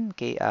criterion.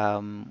 Okay,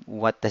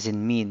 what does it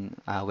mean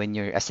when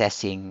you're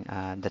assessing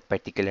that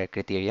particular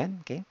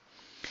criterion? Okay,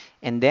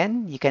 and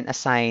then you can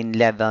assign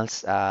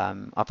levels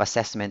of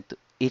assessment to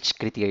each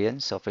criterion.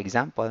 So for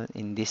example,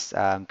 in this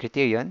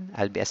criterion,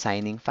 I'll be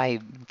assigning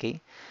 5.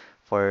 Okay,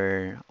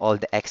 for all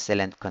the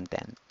excellent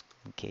content.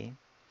 Okay.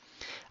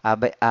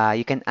 But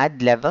you can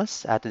add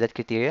levels to that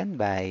criterion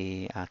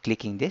by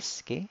clicking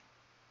this, okay?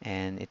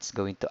 And it's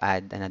going to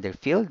add another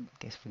field.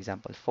 Okay, so for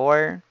example,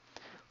 4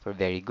 for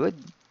very good,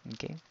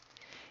 okay?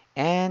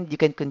 And you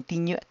can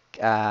continue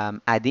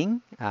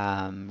adding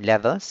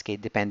levels, okay,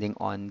 depending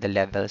on the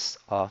levels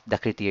of the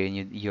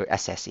criterion you're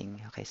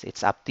assessing. Okay, so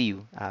it's up to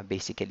you,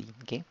 basically.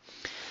 Okay,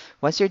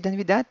 once you're done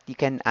with that, you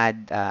can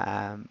add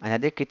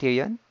another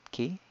criterion.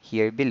 Okay,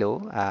 here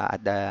below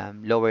at the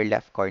lower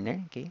left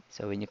corner. Okay,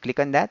 so when you click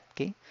on that,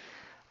 okay,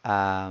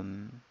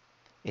 um,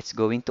 it's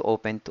going to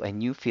open to a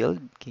new field,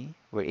 okay,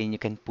 wherein you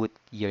can put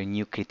your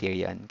new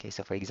criterion. Okay,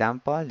 so for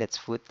example, let's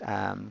put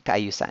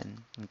kaayusan.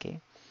 Okay,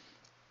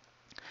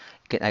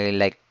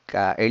 like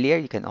earlier,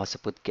 you can also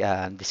put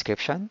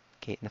description.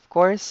 Okay, and of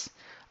course,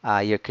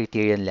 your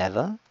criterion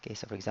level. Okay,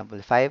 so for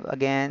example, 5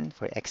 again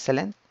for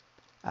excellent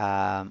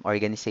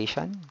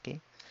organization.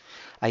 Okay,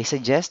 I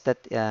suggest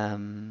that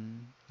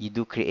you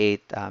do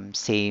create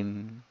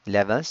same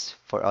levels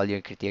for all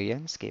your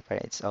criterions. Okay, para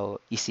it's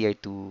so easier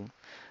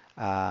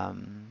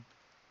um,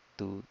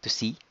 to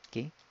see.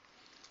 Okay,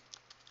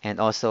 and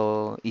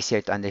also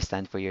easier to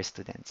understand for your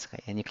students.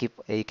 Okay, and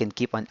you can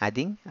keep on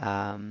adding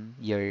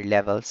your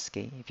levels.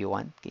 Okay, if you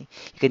want. Okay,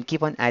 you can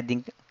keep on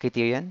adding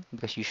criterion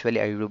because usually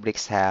our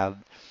rubrics have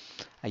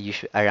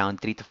around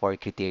 3 to 4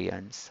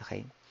 criterions.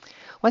 Okay,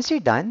 once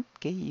you're done,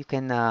 okay, you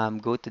can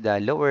go to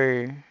the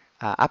lower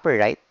upper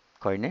right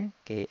corner.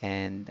 Okay,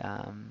 and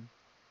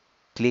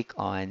click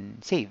on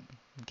save.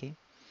 Okay,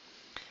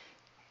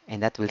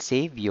 and that will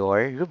save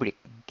your rubric.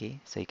 Okay,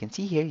 so you can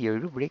see here your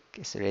rubric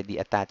is already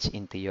attached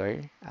into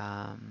your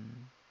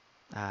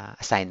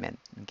assignment.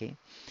 Okay.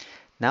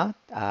 Now,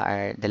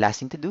 the last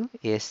thing to do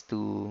is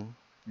to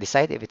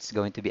decide if it's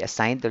going to be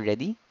assigned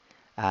already,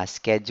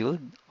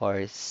 scheduled,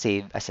 or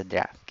saved as a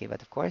draft. Okay.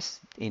 But of course,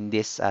 in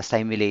this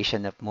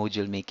simulation of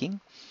module making,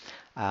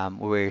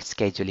 we're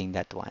scheduling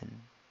that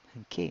one.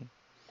 Okay.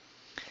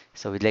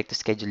 So we'd like to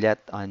schedule that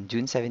on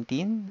June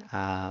 17,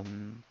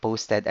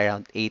 posted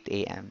around 8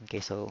 a.m.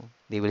 Okay, so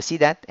they will see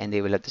that and they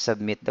will have to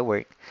submit the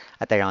work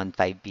at around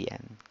 5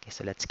 p.m. Okay,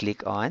 so let's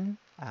click on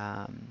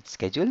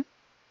schedule.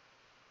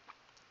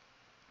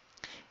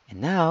 And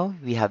now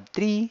we have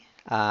three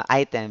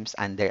items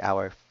under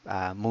our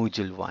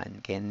module one.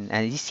 Okay,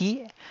 and you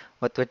see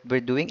what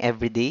we're doing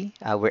every day.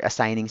 We're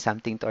assigning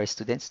something to our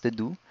students to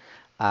do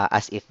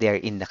as if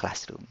they're in the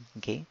classroom.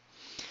 Okay,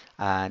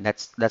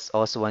 that's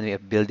also one way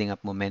of building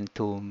up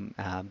momentum,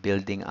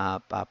 building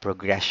up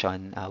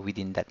progression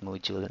within that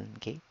module.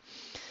 Okay,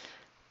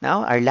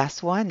 now our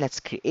last one, let's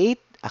create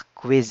a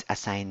quiz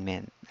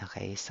assignment.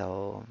 Okay,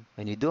 so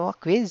when you do a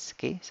quiz,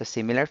 okay, so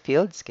similar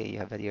fields, okay, you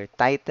have your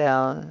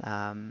title,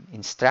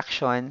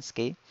 instructions,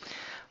 okay.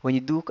 When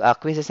you do a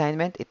quiz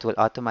assignment, it will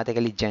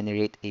automatically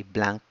generate a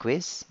blank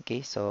quiz.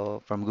 Okay,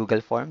 so from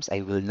Google Forms,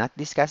 I will not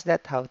discuss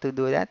that, how to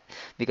do that,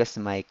 because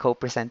my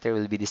co-presenter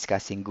will be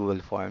discussing Google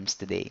Forms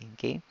today.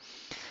 Okay,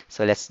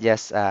 so let's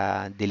just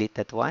delete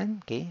that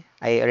one. Okay,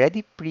 I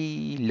already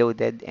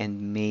preloaded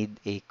and made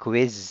a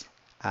quiz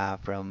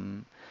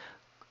from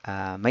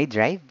my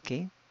drive.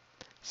 Okay,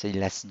 so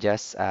let's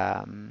just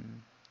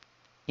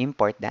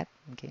import that.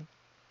 Okay,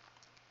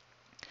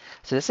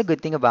 so that's a good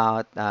thing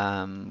about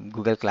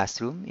Google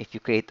Classroom. If you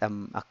create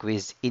a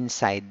quiz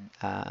inside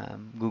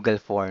Google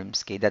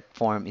Forms, okay, that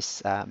form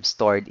is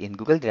stored in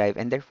Google Drive,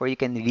 and therefore you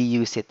can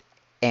reuse it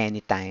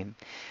anytime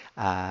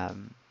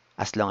um,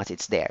 as long as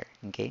it's there.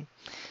 Okay,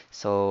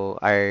 so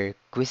our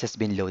quiz has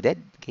been loaded.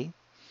 Okay,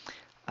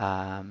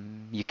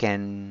 you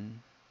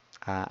can,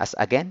 as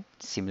again,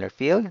 similar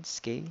fields.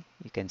 Okay,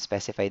 you can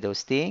specify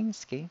those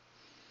things. Okay,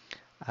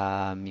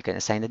 you can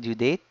assign a due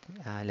date.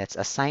 Let's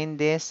assign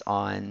this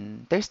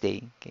on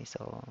Thursday. Okay,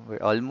 so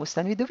we're almost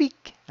done with the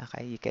week.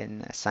 Okay, you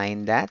can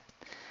assign that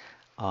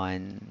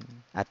on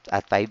at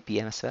 5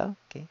 p.m. as well.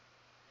 Okay.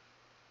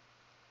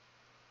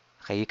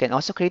 Okay, you can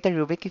also create a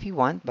rubric if you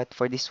want, but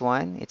for this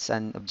one, it's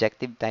an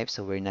objective type,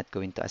 so we're not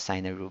going to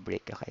assign a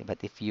rubric. Okay, but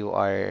if you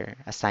are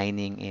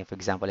assigning, for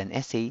example, an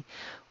essay,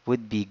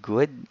 would be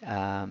good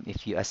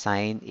if you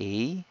assign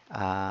a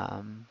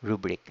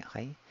rubric.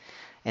 Okay.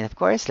 And of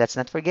course, let's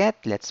not forget,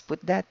 let's put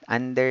that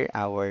under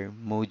our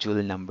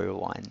module number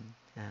one.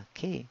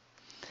 Okay,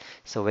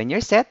 so when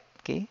you're set,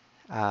 okay,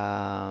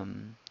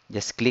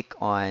 just click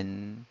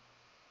on,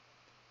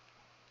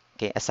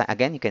 okay,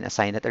 again, you can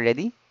assign it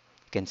already.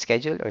 You can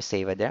schedule or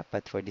save a draft,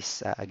 but for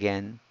this,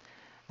 again,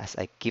 as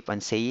I keep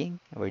on saying,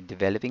 we're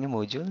developing a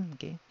module,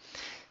 okay?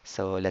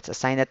 So let's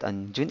assign it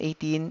on June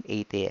 18,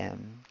 8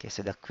 a.m. Okay,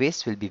 so the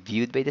quiz will be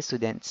viewed by the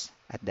students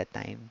at that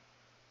time.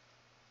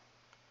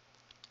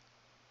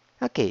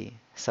 Okay,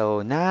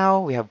 so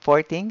now we have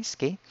four things,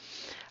 okay?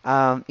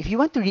 If you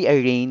want to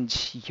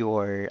rearrange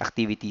your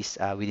activities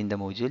within the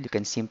module, you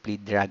can simply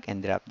drag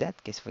and drop that.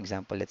 Okay, so for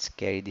example, let's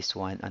carry this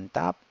one on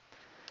top,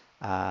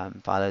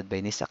 followed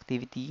by this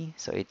activity.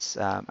 So it's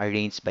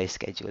arranged by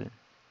schedule.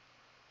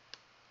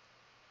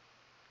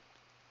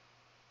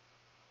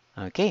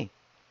 Okay.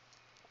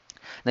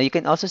 Now you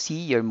can also see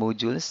your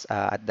modules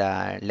at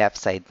the left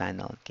side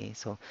panel. Okay,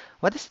 so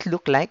what does it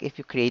look like if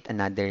you create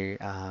another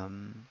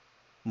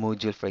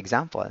module, for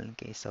example?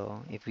 Okay,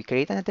 so if we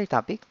create another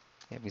topic,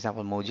 for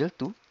example, module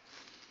 2,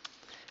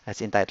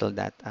 that's entitled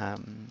that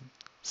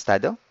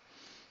Stado.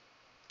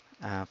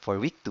 for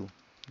week 2.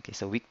 Okay,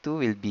 so week 2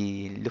 will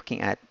be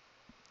looking at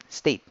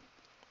state.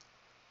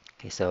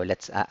 Okay, so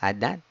let's add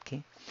that.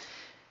 Okay,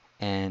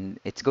 and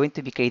it's going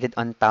to be created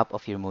on top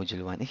of your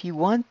module 1. If you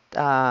want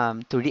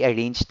to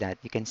rearrange that,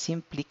 you can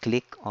simply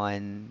click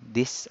on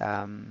this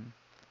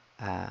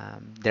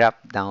drop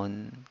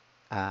down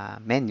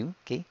menu.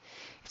 Okay,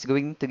 it's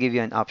going to give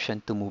you an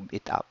option to move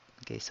it up.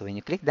 Okay, so when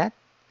you click that,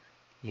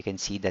 you can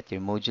see that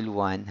your module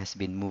 1 has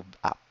been moved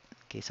up.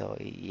 Okay, so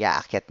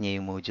iaakyat niya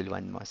yung module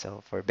 1 mo.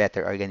 So for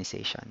better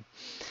organization.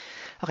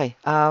 Okay,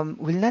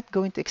 we're not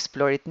going to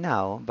explore it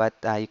now, but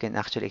you can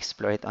actually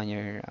explore it on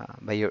your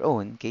by your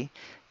own. Okay,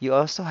 you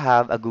also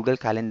have a Google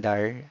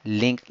Calendar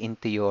linked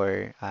into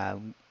your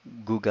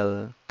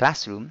Google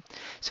Classroom.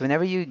 So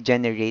whenever you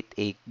generate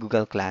a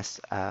Google Class,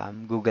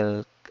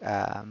 Google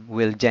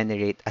will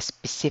generate a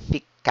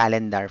specific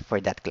calendar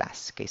for that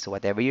class. Okay, so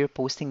whatever you're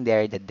posting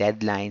there, the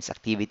deadlines,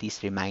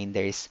 activities,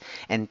 reminders,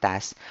 and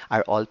tasks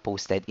are all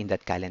posted in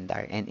that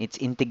calendar, and it's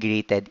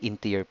integrated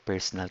into your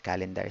personal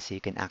calendar, so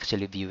you can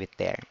actually view it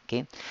there.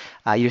 Okay,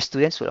 your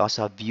students will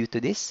also have view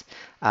to this,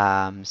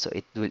 so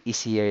it will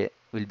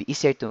be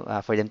easier to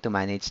for them to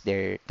manage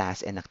their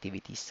tasks and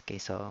activities.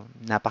 Okay, so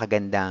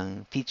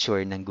napakagandang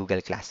feature ng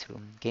Google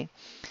Classroom. Okay,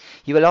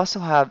 you will also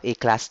have a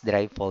class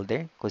drive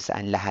folder kung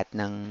saan lahat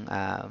ng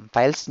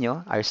files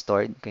nyo are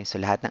stored. Okay, so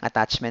lahat ng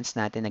attachments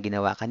natin na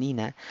ginawa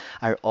kanina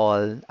are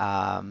all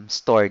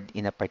stored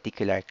in a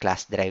particular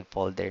class drive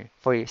folder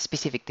for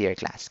specific to your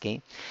class. Okay,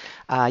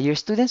 your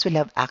students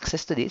will have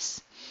access to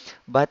this,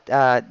 but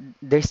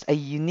there's a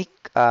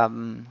unique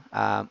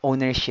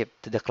ownership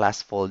to the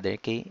class folder.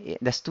 Okay,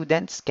 the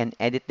students can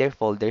edit their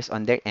folders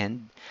on their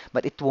end,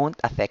 but it won't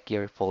affect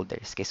your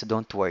folders. Okay, so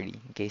don't worry.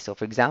 Okay, so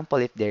for example,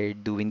 if they're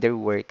doing their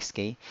works,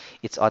 okay,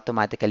 it's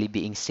automatically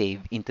being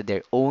saved into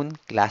their own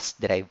class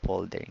drive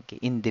folder. Okay,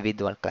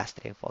 individual class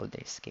drive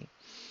folders. Okay.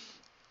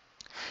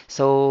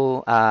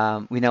 So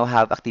we now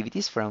have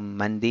activities from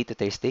Monday to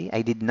Thursday.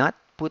 I did not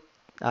put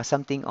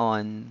something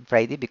on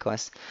Friday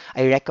because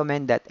I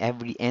recommend that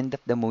every end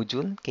of the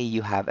module, okay,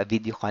 you have a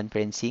video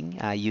conferencing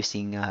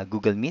using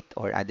Google Meet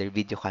or other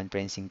video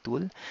conferencing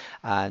tool,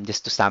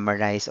 just to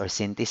summarize or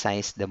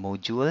synthesize the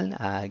module,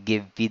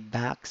 give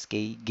feedbacks,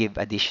 okay, give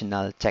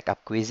additional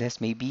checkup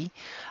quizzes maybe,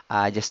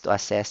 just to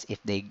assess if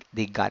they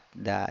got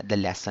the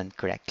lesson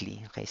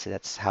correctly. Okay, so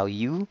that's how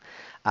you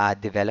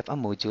develop a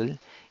module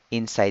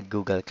inside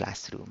Google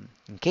Classroom.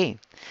 Okay,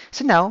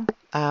 so now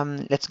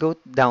let's go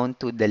down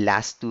to the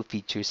last two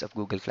features of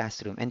Google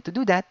Classroom. And to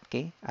do that,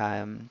 okay,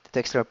 to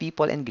explore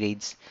people and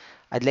grades,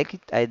 I'd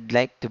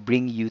like to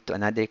bring you to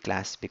another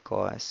class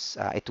because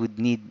it would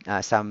need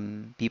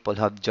some people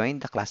who have joined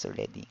the class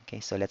already.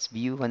 Okay, so let's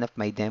view one of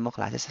my demo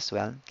classes as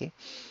well. Okay,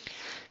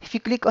 if you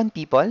click on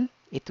people,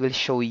 it will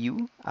show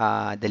you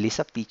the list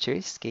of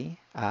teachers. Okay,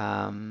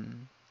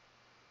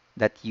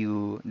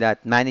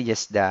 that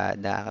manages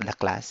the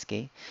class.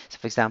 Okay, so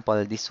for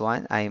example, this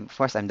one, I'm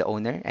the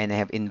owner and I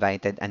have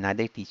invited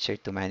another teacher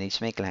to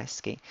manage my class.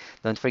 Okay,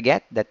 don't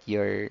forget that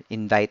your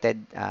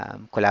invited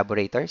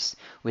collaborators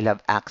will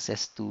have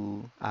access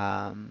to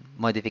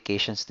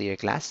modifications to your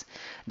class.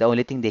 The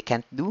only thing they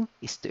can't do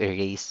is to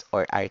erase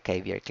or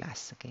archive your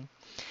class. Okay,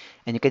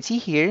 and you can see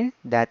here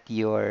that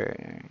your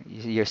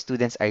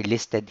students are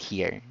listed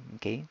here.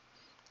 Okay,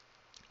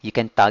 you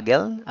can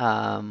toggle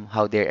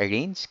how they're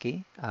arranged.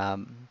 Okay,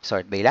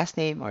 sort by last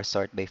name or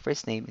sort by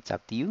first name. It's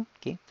up to you.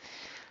 Okay,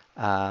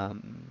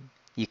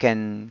 you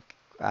can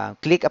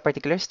click a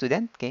particular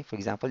student. Okay, for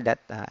example, that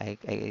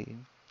I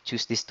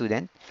choose this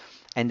student,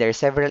 and there are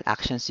several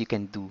actions you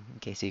can do.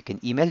 Okay, so you can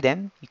email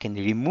them, you can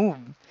remove,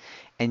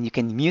 and you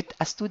can mute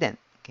a student.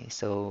 Okay,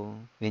 so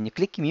when you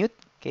click mute,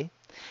 okay,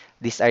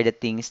 these are the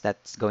things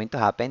that's going to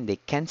happen. They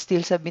can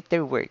still submit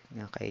their work,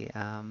 okay,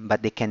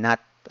 but they cannot.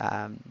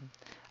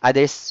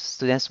 Other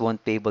students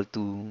won't be able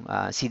to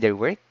see their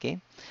work,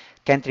 okay?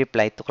 Can't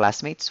reply to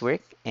classmates'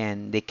 work,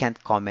 and they can't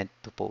comment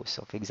to post.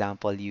 So, for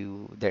example,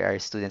 there are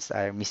students that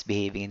are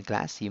misbehaving in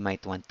class, you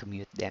might want to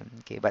mute them,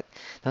 okay? But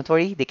don't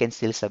worry, they can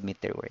still submit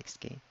their works,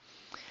 okay?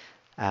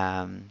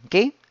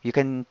 Okay, you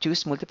can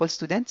choose multiple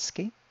students,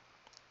 okay?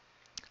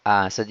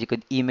 So you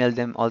could email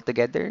them all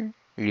together,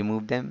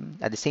 remove them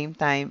at the same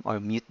time, or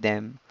mute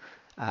them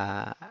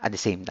at the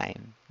same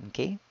time.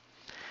 Okay.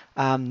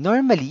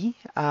 Normally,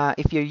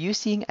 if you're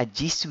using a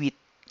G Suite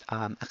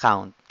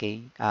account,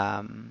 okay,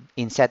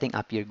 in setting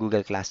up your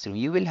Google Classroom,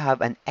 you will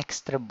have an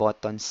extra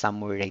button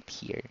somewhere right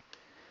here,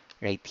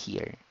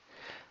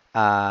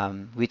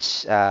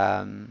 which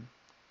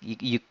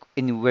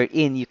in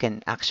wherein you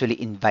can actually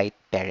invite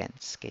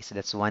parents. Okay, so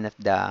that's one of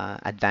the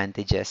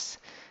advantages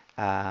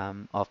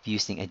of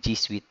using a G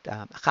Suite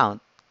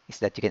account is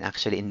that you can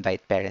actually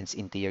invite parents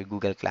into your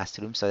Google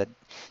Classroom so that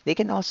they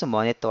can also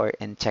monitor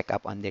and check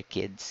up on their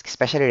kids,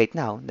 especially right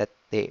now that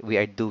we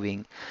are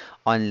doing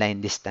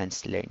online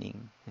distance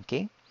learning.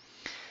 Okay.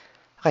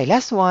 Okay,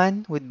 last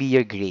one would be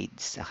your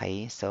grades.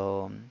 Okay,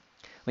 so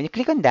when you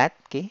click on that,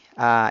 okay,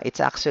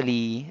 it's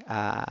actually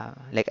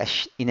like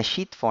in a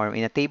sheet form,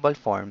 in a table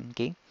form,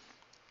 okay,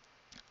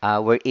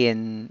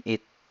 wherein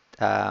it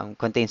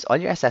contains all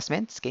your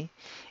assessments, okay,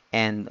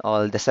 and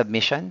all the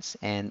submissions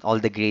and all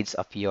the grades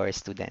of your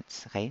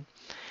students, okay.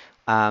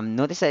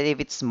 Notice that if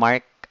it's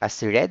marked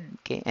as red,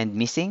 okay, and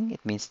missing, it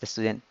means the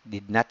student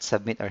did not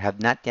submit or have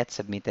not yet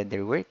submitted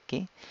their work,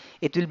 okay.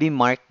 It will be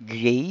marked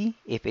gray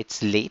if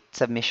it's late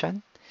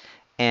submission,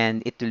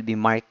 and it will be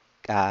marked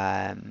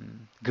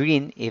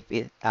green if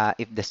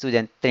the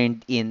student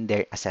turned in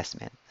their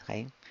assessment.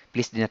 Okay,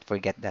 please do not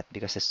forget that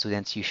because the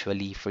students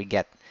usually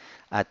forget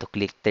to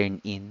click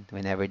turn in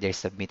whenever they're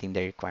submitting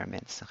their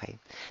requirements. Okay,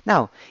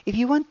 now if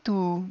you want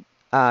to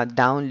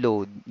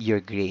download your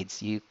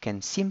grades, you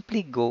can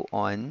simply go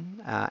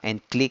on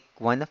and click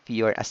one of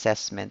your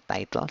assessment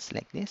titles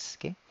like this.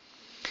 Okay,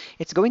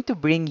 it's going to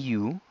bring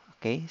you,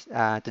 okay,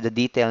 to the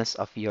details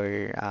of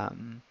your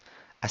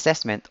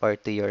assessment or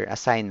to your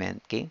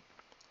assignment, okay?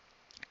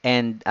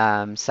 And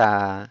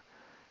sa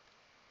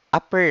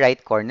upper right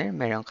corner,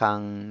 meron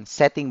kang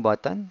setting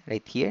button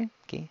right here,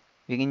 okay?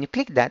 When you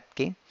click that,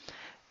 okay,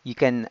 you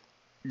can,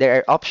 there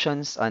are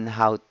options on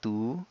how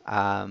to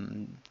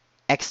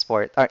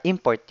export or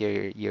import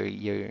your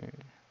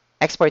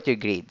export your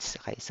grades.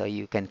 Okay, so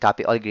you can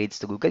copy all grades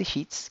to Google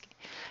Sheets.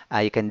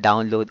 You can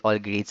download all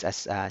grades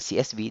as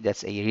CSV.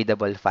 That's a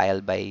readable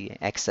file by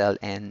Excel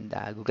and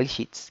Google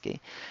Sheets. Okay,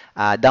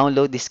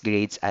 download these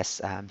grades as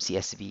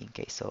CSV.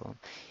 Okay, so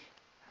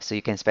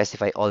you can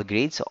specify all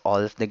grades, so all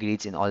of the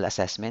grades in all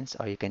assessments,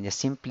 or you can just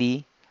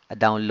simply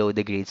download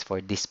the grades for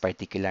this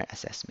particular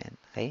assessment.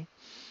 Okay.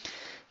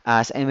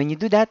 And when you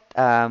do that,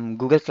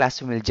 Google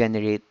Classroom will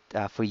generate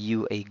for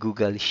you a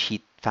Google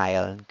Sheet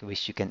file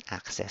which you can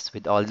access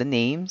with all the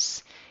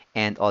names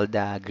and all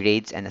the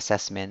grades and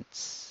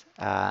assessments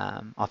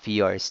of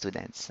your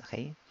students.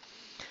 Okay.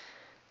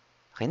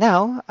 Okay.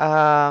 Now,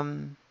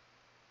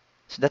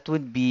 so that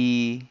would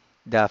be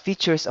the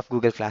features of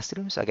Google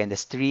Classroom. So again, the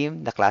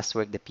stream, the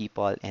classwork, the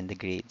people, and the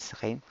grades.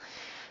 Okay.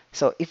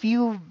 So if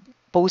you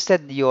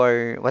posted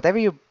your whatever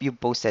you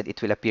posted,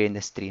 it will appear in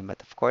the stream.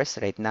 But of course,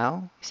 right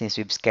now, since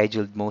we've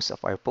scheduled most of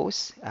our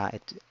posts,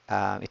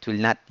 it will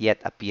not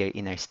yet appear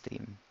in our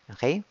stream.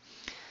 Okay.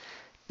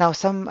 Now,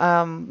 some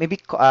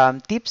maybe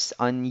tips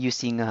on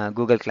using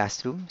Google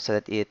Classroom so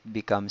that it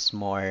becomes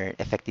more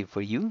effective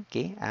for you,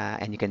 okay?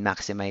 And you can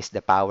maximize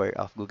the power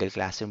of Google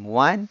Classroom.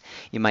 One,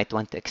 you might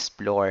want to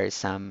explore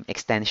some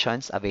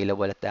extensions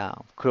available at the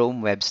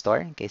Chrome Web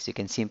Store. Okay, so you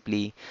can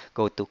simply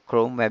go to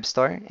Chrome Web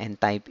Store and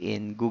type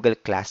in Google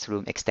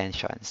Classroom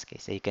extensions. Okay,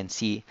 so you can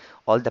see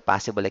all the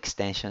possible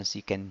extensions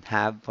you can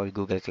have for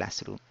Google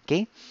Classroom.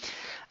 Okay.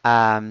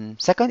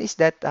 Second is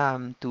that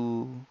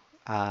to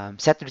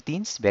set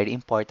routines. Very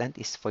important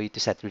is for you to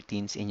set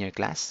routines in your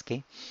class.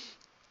 Okay.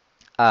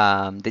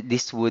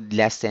 This would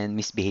lessen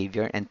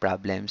misbehavior and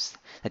problems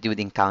that you would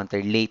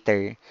encounter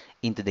later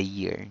into the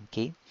year.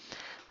 Okay.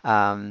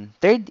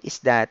 Third is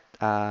that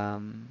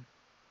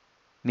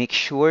make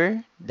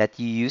sure that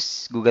you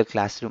use Google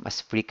Classroom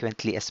as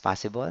frequently as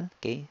possible.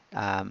 Okay,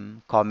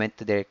 comment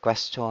to their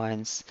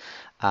questions,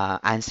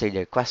 answer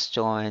their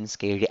questions,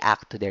 okay,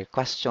 react to their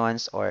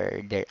questions or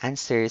their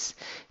answers,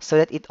 so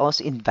that it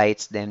also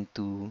invites them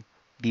to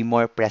be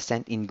more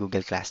present in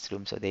Google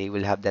Classroom. So they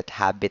will have that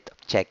habit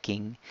of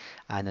checking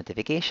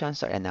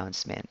notifications or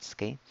announcements.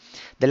 Okay,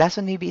 the last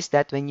one maybe is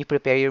that when you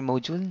prepare your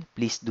module,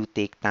 please do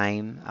take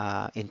time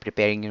in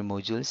preparing your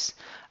modules.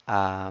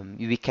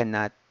 We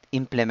cannot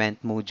implement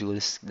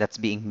modules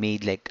that's being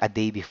made like a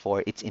day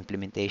before its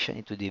implementation.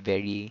 It would be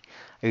very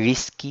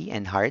risky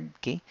and hard.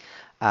 Okay,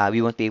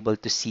 we won't be able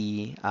to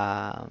see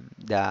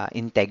the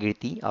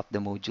integrity of the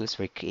modules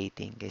we're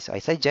creating. Okay, so I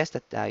suggest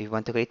that if you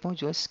want to create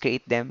modules,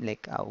 create them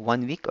like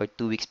 1 week or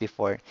 2 weeks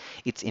before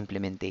its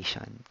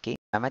implementation. Okay.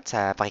 Salamat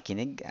sa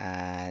pakikinig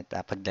at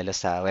pagdalo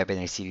sa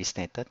webinar series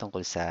na ito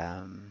tungkol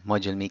sa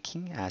module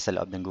making sa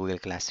loob ng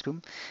Google Classroom.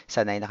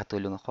 Sana ay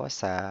nakatulong ako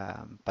sa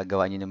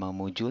paggawa niyo ng mga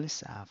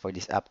modules for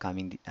this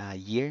upcoming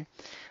year.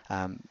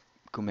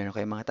 Kung meron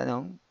kayong mga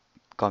tanong,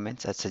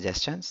 comments at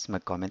suggestions,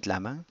 mag-comment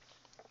lamang.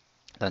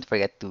 Don't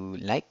forget to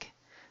like,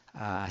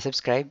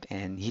 subscribe,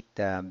 and hit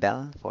the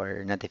bell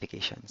for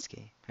notifications.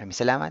 Okay? Maraming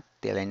salamat.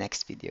 Till our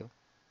next video.